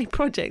 on my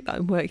project that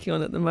I'm working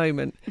on at the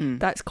moment,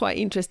 that's quite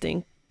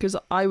interesting because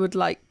I would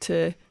like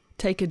to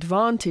take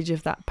advantage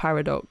of that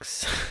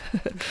paradox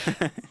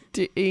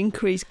to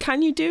increase.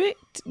 Can you do it?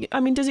 I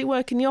mean, does it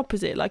work in the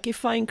opposite? Like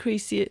if I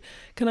increase it,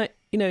 can I,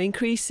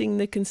 increasing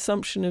the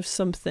consumption of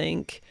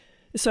something,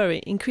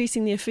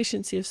 increasing the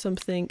efficiency of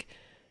something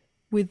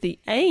with the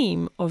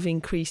aim of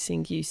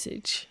increasing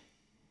usage?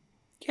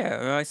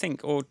 Yeah, I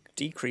think, or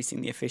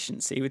decreasing the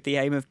efficiency with the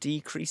aim of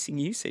decreasing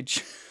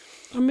usage.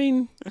 I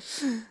mean,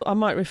 I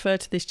might refer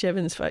to this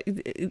Jevons fact.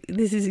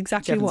 This is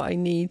exactly what I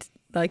need,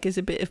 as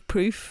a bit of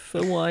proof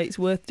for why it's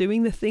worth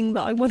doing the thing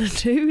that I want to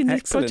do in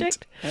this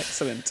project.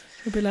 Excellent.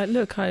 I'll be like,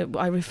 look, I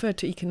refer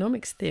to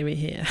economics theory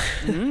here.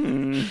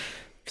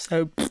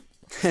 So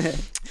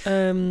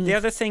The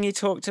other thing he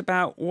talked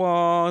about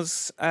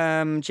was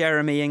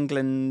Jeremy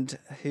England,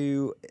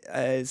 who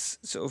has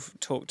sort of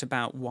talked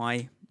about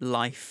why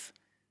life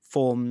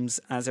forms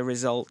as a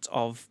result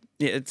of,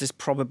 it just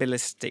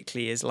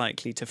probabilistically is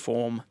likely to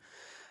form.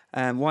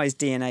 Why is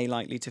DNA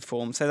likely to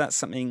form? So that's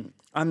something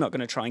I'm not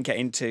going to try and get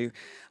into.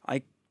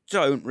 I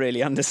don't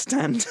really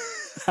understand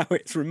how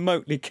it's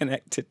remotely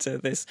connected to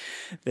this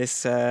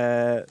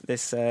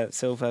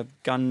silver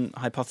gun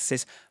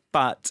hypothesis,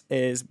 but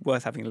is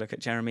worth having a look at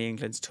Jeremy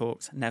England's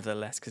talks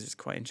nevertheless, because it's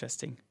quite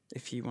interesting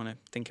if you want to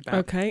think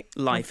about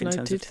life in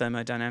terms of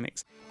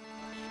thermodynamics.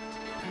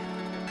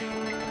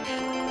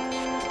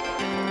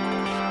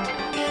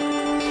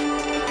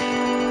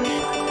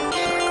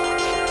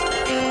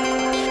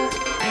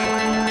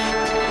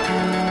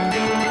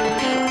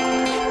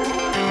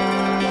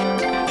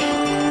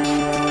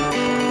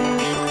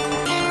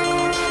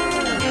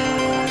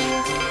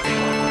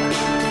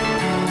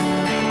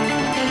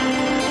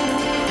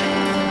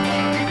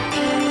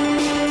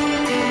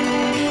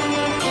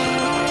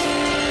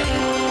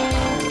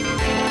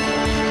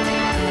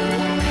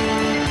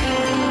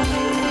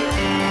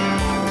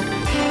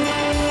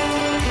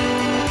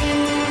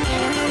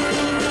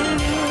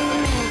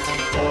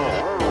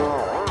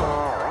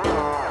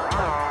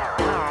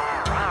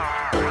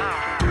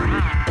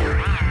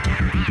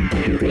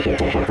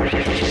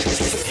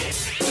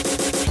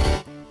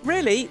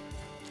 Really,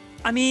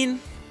 I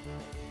mean,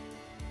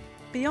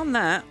 beyond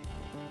that,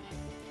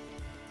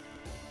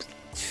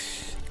 I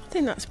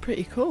think that's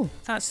pretty cool.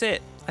 That's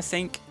it. I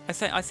think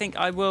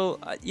I will.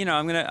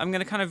 I'm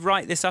gonna kind of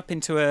write this up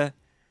into a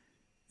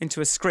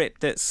script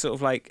that's sort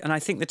of like, and I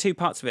think the two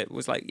parts of it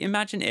was like,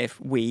 imagine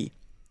if we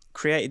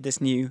created this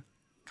new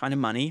kind of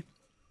money,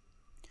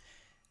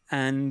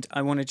 and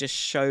I want to just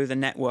show the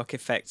network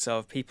effects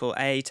of people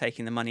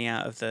taking the money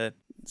out of the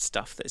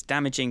stuff that's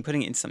damaging,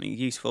 putting it into something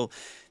useful,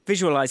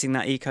 visualizing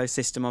that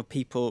ecosystem of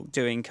people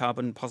doing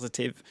carbon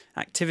positive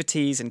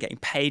activities and getting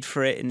paid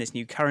for it in this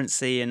new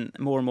currency, and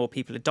more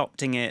people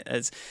adopting it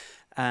as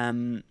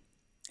in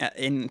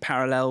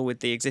parallel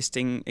with the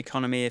existing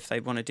economy if they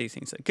want to do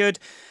things that are good.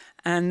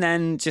 And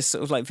then just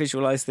sort of like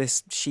visualize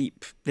this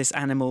sheep, this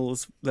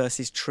animals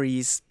versus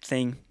trees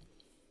thing.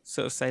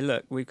 Sort of say,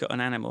 look, we've got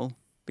an animal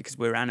because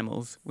we're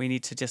animals. We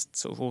need to just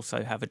sort of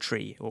also have a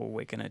tree, or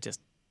we're going to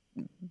just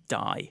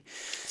die.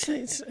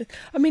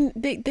 I mean,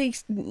 they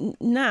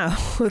now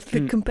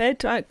compared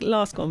to our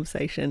last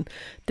conversation,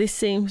 this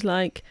seems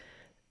like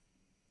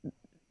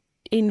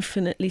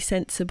infinitely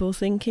sensible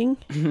thinking.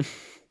 Do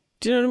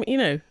you know what I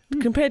mean?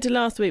 Compared to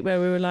last week where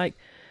we were like,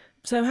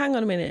 so hang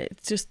on a minute,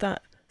 it's just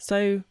that.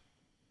 So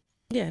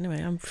yeah,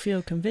 anyway, I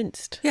feel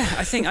convinced. Yeah,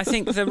 I think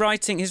his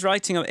writing, he's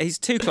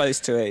too close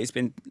to it. He's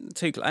been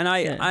too close, and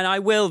I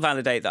will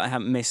validate that I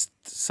haven't missed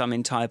some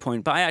entire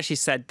point. But I actually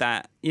said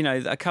that,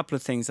 a couple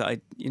of things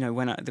that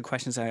the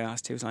questions I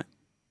asked, he was like,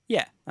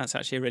 yeah, that's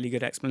actually a really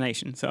good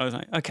explanation. So I was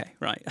like, okay,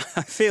 right.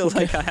 I feel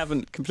like I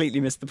haven't completely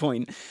missed the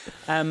point.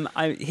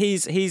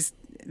 He's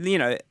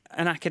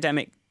an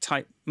academic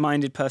type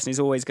minded person is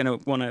always going to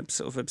want to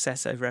sort of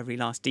obsess over every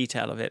last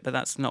detail of it, but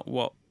that's not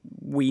what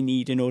we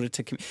need in order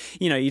to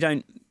you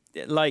don't,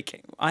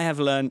 like I have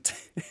learnt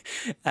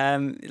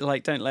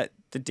don't let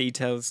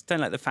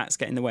the facts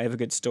get in the way of a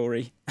good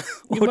story.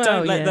 Or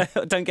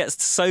don't get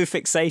so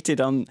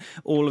fixated on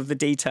all of the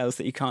details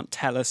that you can't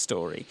tell a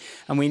story,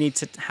 and we need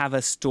to have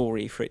a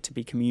story for it to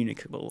be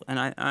communicable,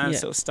 and I'm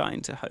sort of starting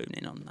to hone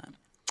in on that.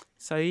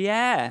 So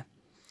yeah,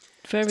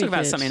 very let's talk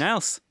about good. something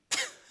else.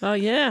 Oh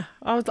yeah,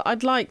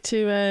 I'd like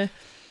to.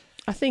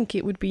 I think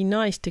it would be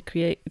nice to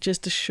create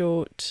just a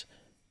short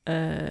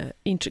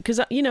intro, because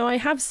I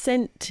have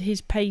sent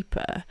his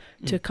paper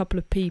to a couple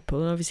of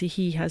people, and obviously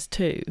he has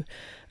too.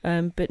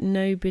 But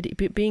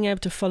being able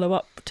to follow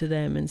up to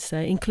them and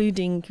say,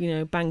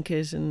 including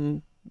bankers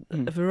and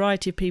a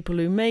variety of people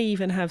who may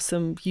even have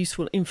some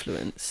useful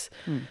influence,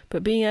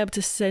 but being able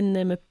to send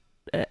them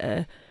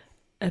a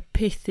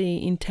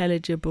pithy,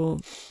 intelligible,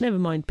 never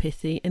mind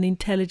pithy, an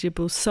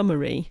intelligible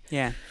summary,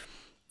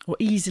 or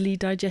easily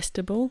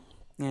digestible,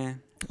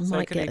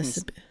 might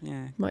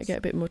get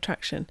a bit more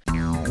traction.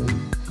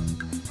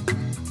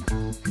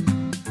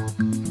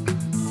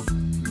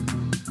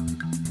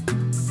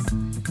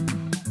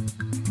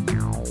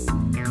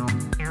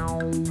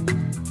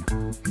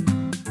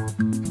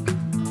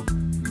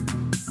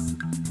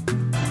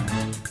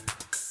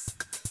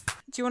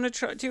 Do you want to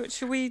try?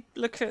 Should we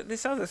look at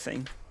this other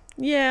thing?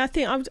 Yeah, I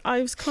think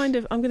I was kind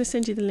of. I'm going to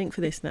send you the link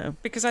for this now,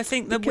 because I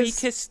think the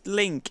weakest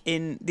link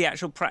in the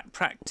actual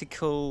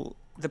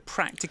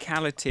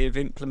practicality of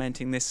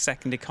implementing this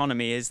second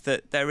economy is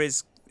that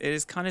it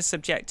is kind of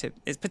subjective.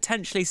 It's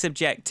potentially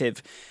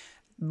subjective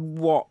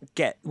what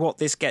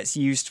this gets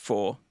used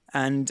for,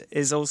 and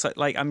is also,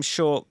 like, I'm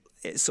sure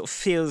it sort of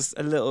feels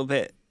a little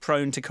bit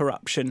prone to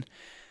corruption.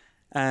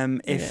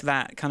 If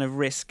that kind of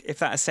risk, if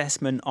that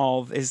assessment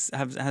of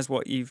has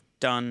what you've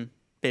done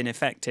been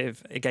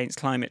effective against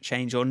climate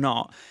change or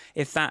not,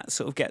 if that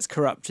sort of gets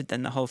corrupted,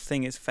 then the whole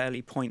thing is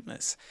fairly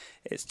pointless.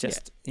 It's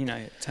just,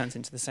 it turns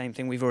into the same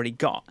thing we've already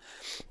got.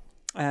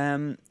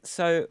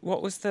 So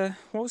what was that?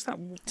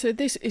 So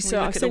this is, Will so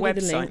you I look at the sent you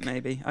the website link.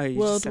 maybe. Oh, you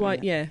just sent me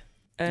Worldwide, it.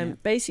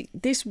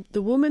 yeah.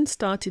 The woman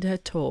started her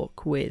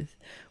talk with,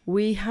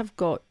 "We have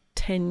got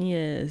 10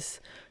 years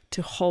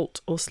to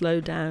halt or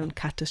slow down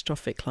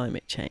catastrophic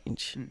climate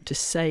change to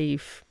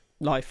save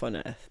life on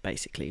Earth,"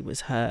 basically,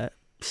 was her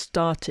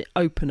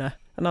opener.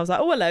 And I was like,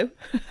 oh, hello.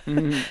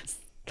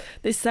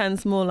 This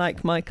sounds more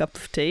like my cup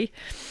of tea.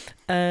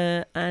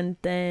 And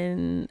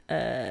then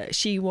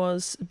she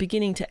was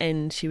beginning to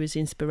end. She was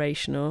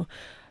inspirational.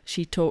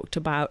 She talked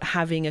about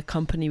having a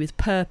company with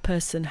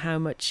purpose and how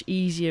much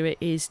easier it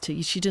is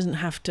she doesn't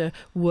have to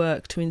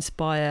work to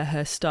inspire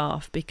her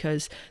staff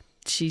because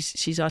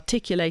she's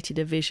articulated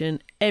a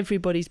vision.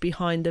 Everybody's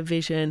behind the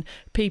vision.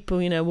 People,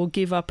 will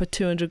give up a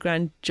 200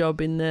 grand job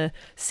in the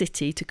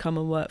city to come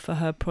and work for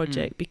her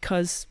project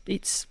because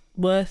it's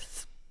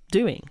worth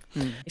doing.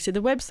 So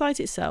the website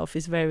itself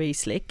is very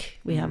slick.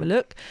 We have a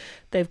look.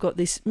 They've got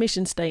this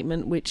mission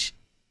statement, which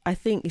I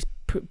think is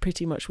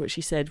pretty much what she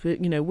said.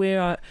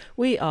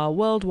 We are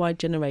Worldwide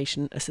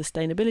Generation, a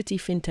sustainability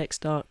fintech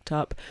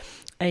startup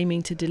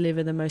aiming to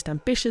deliver the most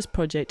ambitious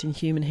project in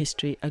human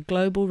history, a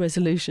global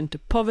resolution to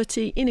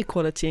poverty,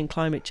 inequality and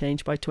climate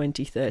change by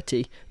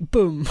 2030.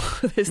 Boom.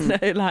 There's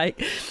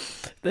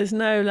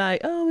no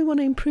oh, we want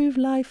to improve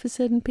life for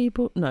certain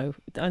people. No.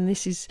 And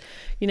this is,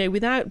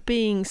 without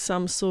being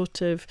some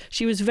sort of...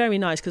 She was very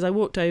nice because I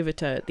walked over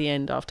to her at the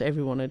end after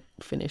everyone had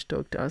finished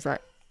talking. I was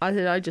like,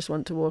 I just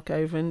want to walk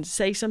over and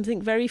say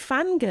something very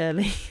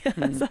fangirly.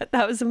 I was like,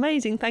 that was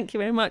amazing. Thank you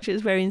very much. It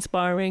was very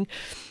inspiring.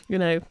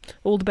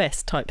 All the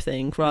best type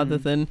thing rather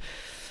than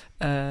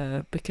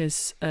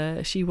because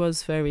she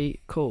was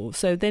very cool.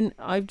 So then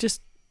I've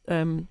just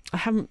I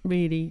haven't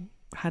really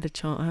had a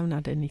chance. I haven't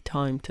had any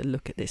time to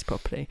look at this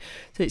properly.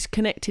 So it's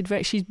connected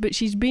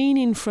she's been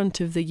in front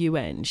of the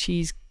UN.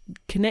 She's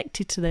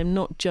connected to them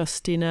not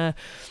just in a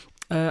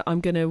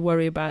I'm going to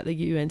worry about the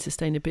UN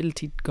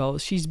sustainability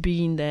goals. She's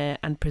been there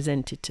and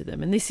presented to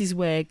them. And this is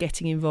where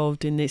getting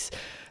involved in this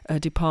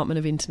Department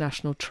of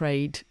International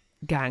Trade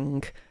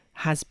gang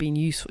has been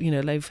useful.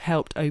 They've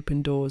helped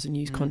open doors and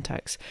use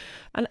contacts.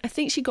 And I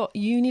think she got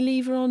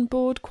Unilever on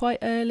board quite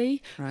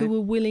early, who were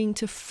willing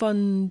to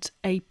fund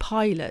a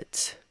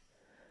pilot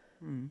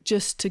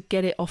just to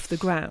get it off the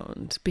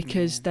ground,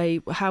 because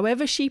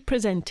however she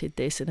presented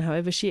this and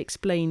however she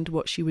explained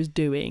what she was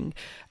doing,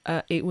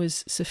 it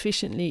was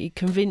it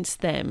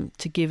convinced them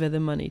to give her the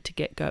money to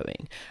get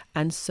going.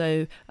 And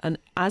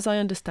as I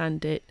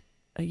understand it,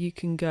 you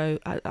can go,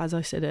 as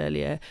I said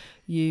earlier,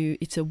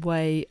 it's a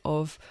way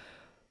of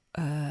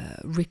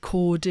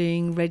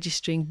recording,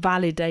 registering,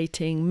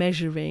 validating,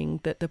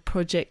 measuring that the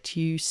project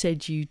you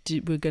said you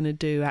were going to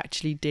do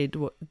actually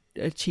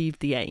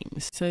achieved the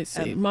aims. So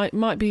it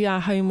might be our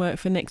homework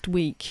for next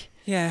week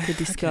to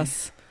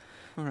discuss.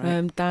 Okay. All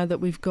right. Now that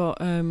we've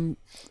got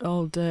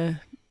old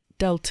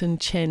Delton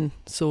Chen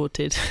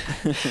sorted.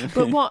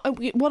 But what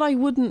I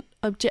wouldn't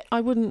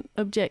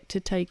object to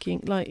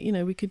taking,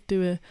 we could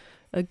do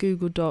a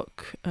Google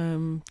Doc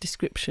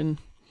description.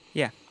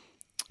 Yeah.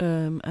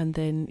 And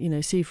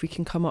then, see if we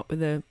can come up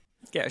with a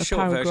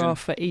short paragraph version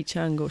for each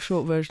angle,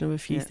 short version of a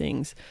few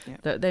things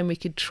that then we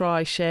could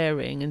try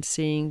sharing and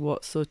seeing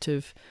what sort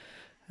of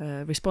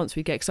response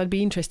we get. Because I'd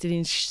be interested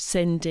in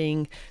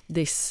sending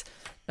this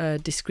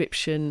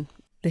description,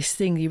 this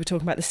thing you were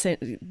talking about,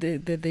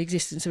 the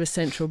existence of a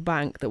central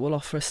bank that will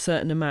offer a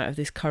certain amount of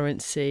this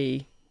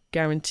currency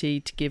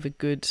guaranteed to give a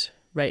good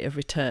rate of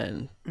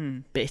return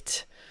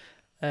bit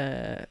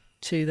to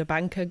the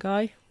banker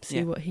guy,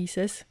 see what he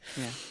says.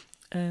 Yeah.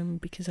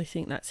 Because I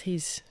think that's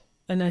his,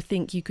 and I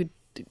think you could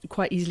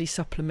quite easily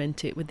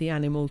supplement it with the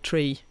animal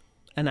tree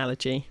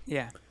analogy.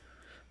 Yeah.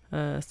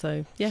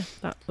 So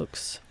that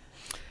looks.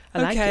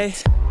 I like Okay.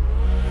 it.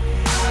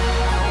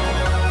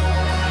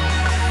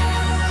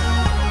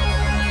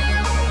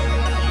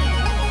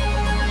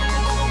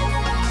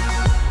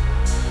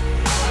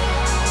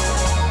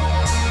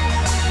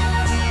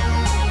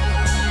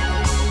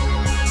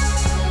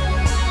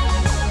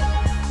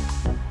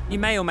 You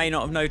may or may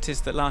not have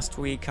noticed that last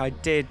week I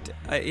did,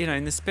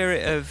 in the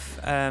spirit of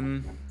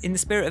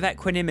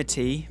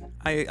equanimity,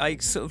 I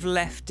sort of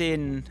left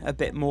in a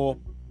bit more,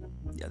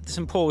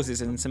 some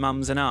pauses and some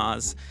ums and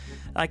ahs.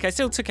 Like I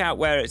still took out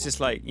where it's just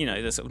like,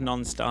 the sort of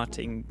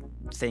non-starting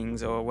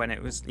things, or when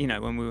it was,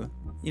 when we were,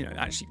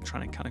 actually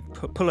trying to kind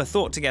of pull a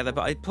thought together.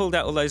 But I pulled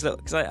out all those little,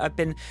 because I've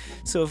been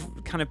sort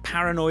of kind of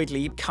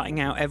paranoidly cutting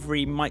out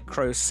every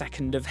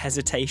microsecond of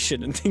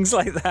hesitation and things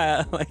like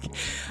that,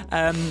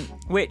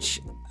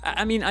 which.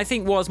 I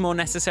think was more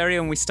necessary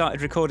when we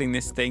started recording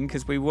this thing,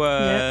 because we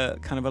were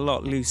kind of a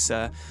lot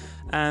looser.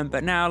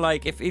 But now,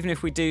 even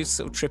if we do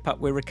sort of trip up,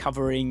 we're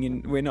recovering,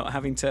 and I'm not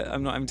having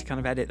to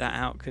kind of edit that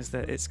out, because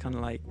it's kind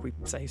of like we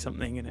say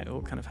something and it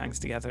all kind of hangs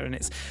together. And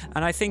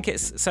I think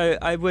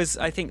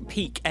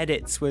peak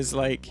edits was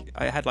I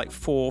had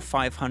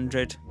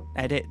 400-500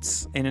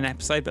 edits in an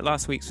episode, but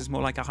last week's was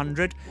more like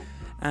 100,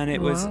 and it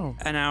was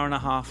an hour and a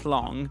half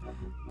long.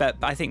 But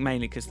I think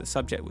mainly because the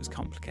subject was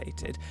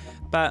complicated.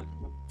 But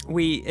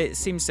it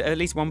seems to, at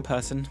least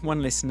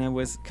one listener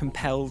was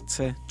compelled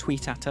to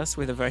tweet at us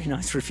with a very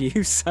nice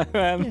review. So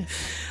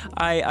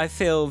I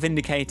feel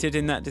vindicated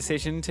in that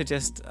decision to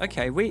just, I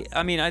don't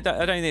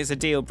think it's a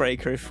deal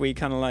breaker if we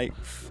kind of like,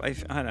 I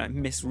don't know,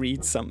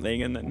 misread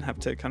something and then have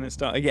to kind of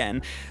start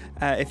again.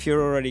 If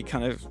you're already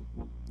kind of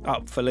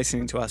up for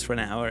listening to us for an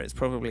hour, it's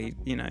probably,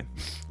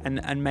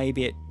 and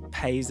maybe it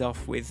pays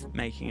off with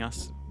making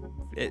us,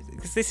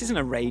 because this isn't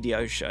a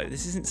radio show,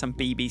 this isn't some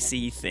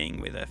BBC thing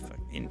with a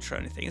intro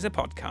and anything. It's a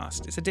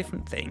podcast, it's a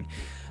different thing,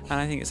 and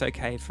I think it's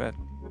okay for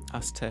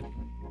us to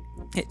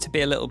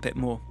be a little bit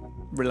more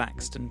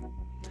relaxed, and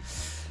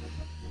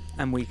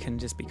we can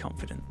just be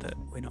confident that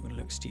we're not going to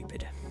look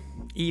stupid,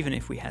 even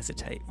if we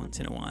hesitate once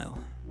in a while.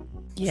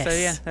 Yes. So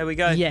yeah, there we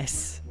go.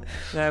 Yes.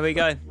 There we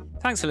go.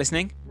 Thanks for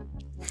listening.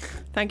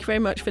 Thank you very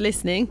much for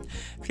listening.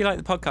 If you like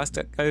the podcast,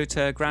 go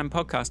to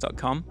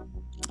grandpodcast.com.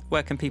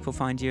 Where can people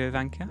find you,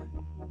 Ivanka?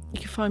 You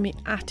can find me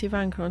at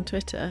Ivanka on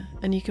Twitter,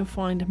 and you can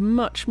find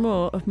much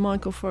more of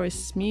Michael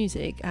Forrest's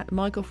music at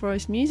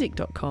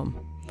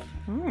michaelforrestmusic.com.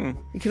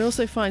 You can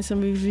also find some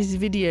of his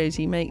videos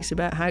he makes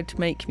about how to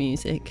make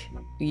music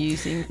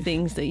using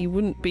things that you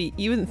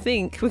wouldn't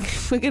think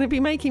we're going to be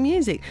making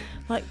music,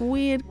 like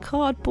weird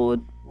cardboard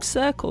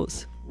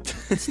circles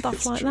and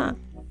stuff like that.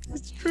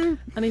 It's true.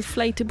 And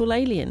inflatable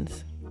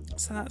aliens.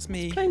 So that's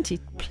me.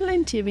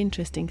 Plenty of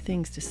interesting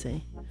things to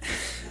see.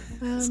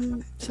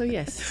 So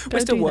yes,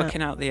 we're still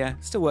working out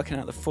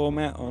the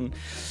format on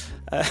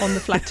the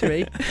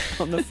flattery.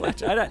 On the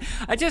flattery.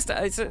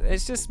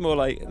 It's just more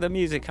like the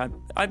music.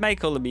 I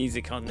make all the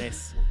music on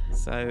this.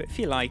 So if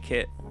you like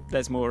it,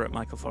 there's more at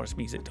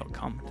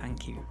michaelforrestmusic.com.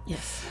 Thank you.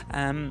 Yes.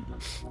 And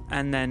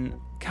then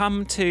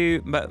come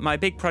to my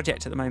big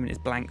project at the moment is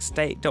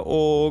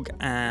blankstate.org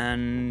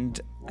and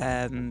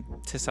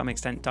to some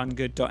extent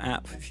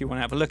donegood.app. If you want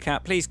to have a look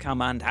at, please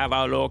come and have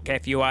a look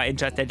if you are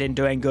interested in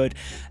doing good.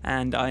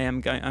 And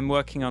I'm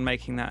working on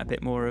making that a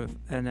bit more of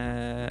an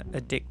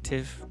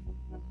addictive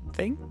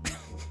thing,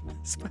 I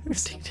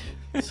suppose.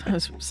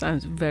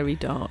 Sounds very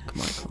dark,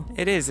 Michael.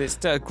 It is. It's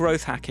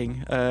growth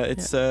hacking.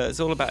 It's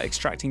all about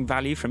extracting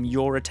value from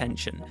your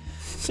attention.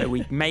 So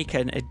we make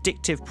an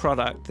addictive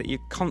product that you're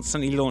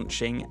constantly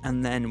launching,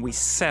 and then we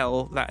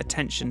sell that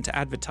attention to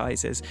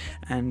advertisers.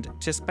 And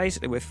just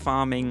basically we're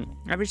farming.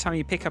 Every time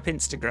you pick up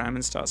Instagram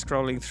and start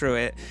scrolling through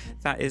it,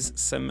 that is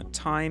some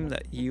time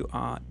that you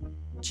are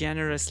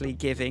generously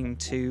giving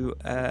to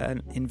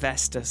an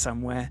investor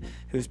somewhere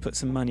who's put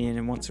some money in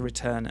and wants a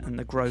return, and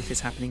the growth is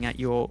happening at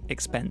your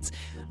expense.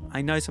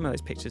 I know some of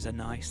those pictures are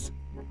nice.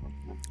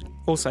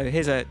 Also,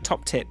 here's a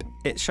top tip.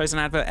 It shows an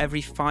advert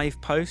every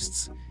 5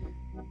 posts.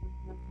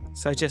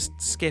 So just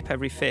skip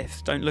every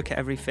 5th. Don't look at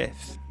every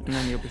 5th, and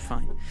then you'll be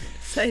fine.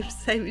 Save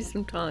you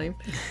some time.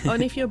 Oh,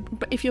 and if you're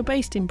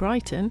based in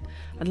Brighton,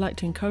 I'd like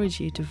to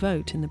encourage you to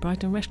vote in the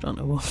Brighton Restaurant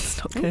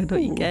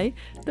Awards.co.uk,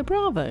 the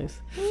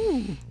Bravos.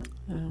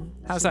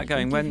 How's that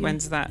going?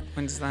 When's that?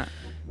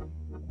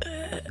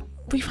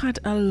 We've had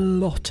a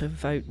lot of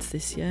votes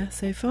this year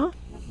so far.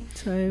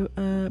 So,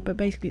 but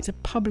basically it's a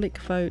public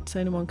vote, so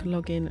anyone can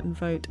log in and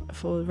vote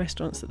for the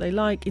restaurants that they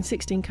like in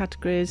 16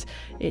 categories.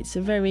 It's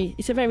a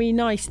very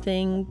nice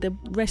thing. The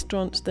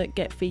restaurants that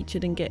get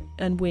featured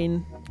and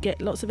win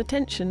get lots of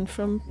attention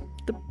from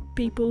the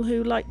people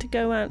who like to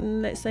go out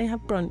and, let's say, have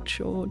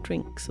brunch or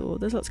drinks, or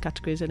there's lots of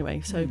categories anyway.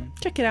 So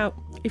check it out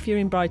if you're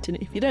in Brighton.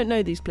 If you don't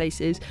know these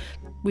places,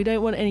 we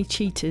don't want any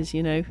cheaters,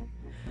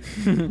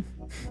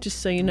 Just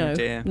so you know,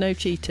 no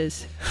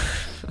cheaters.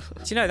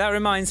 Do you know, that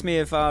reminds me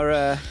of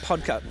our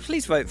podcast.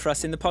 Please vote for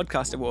us in the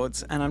podcast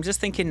awards. And I'm just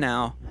thinking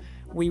now,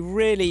 we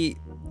really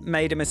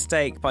made a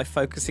mistake by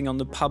focusing on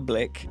the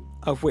public,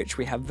 of which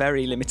we have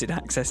very limited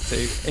access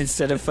to,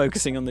 instead of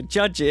focusing on the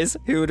judges,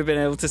 who would have been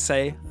able to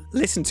say,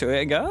 listen to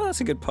it and go, oh,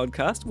 that's a good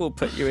podcast, we'll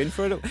put you in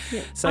for it.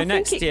 Yeah. So I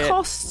next think it year,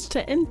 costs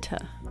to enter.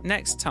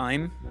 Next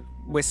time,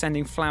 we're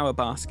sending flower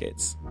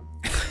baskets.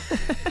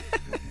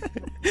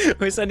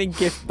 We're sending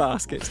gift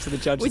baskets to the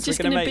judges. We're just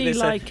going to make this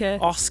like a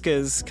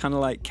Oscars kind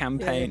of like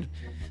campaign. Yeah.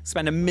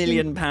 Spend £1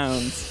 million. Do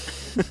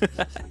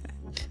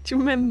you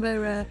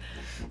remember at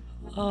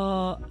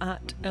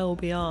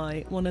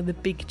LBI, one of the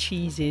big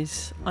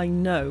cheeses? I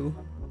know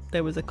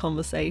there was a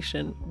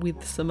conversation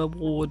with some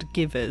award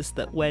givers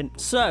that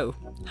went, so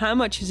how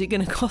much is it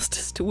going to cost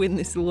us to win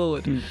this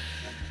award?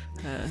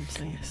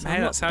 So yes,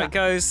 that's how it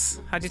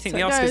goes. How do you think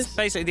the Oscars?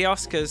 Basically, the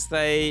Oscars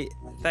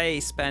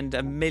they spend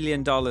 $1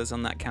 million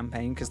on that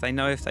campaign because they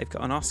know if they've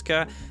got an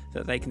Oscar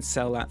that they can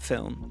sell that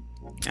film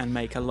and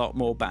make a lot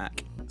more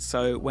back.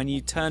 So when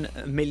you turn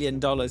 $1 million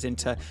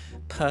into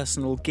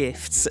personal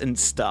gifts and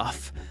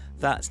stuff,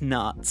 that's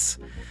nuts.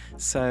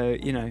 So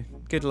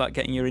good luck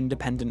getting your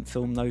independent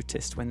film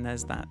noticed when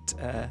there's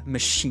that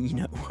machine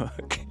at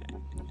work.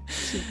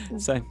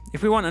 So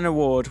if we want an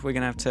award, we're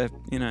going to have to,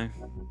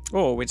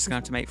 or we're just going to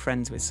have to make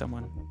friends with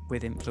someone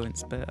with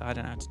influence, but I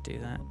don't know how to do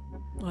that.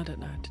 I don't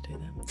know how to do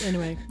that.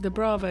 Anyway, the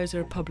Bravos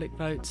are a public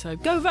vote, so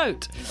go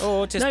vote!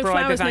 Or just no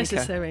bribe flowers Ivanka.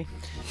 Necessary.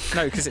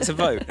 No, because it's a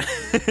vote.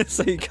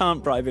 So you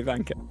can't bribe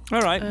Ivanka.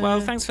 All right.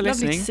 Well, thanks for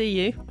listening. Lovely to see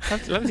you.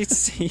 Lovely to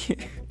see you.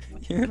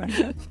 You,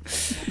 Ivanka.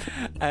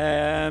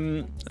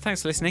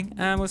 Thanks for listening.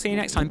 And we'll see you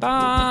next time.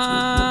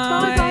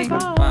 Bye.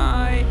 Bye.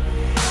 Bye.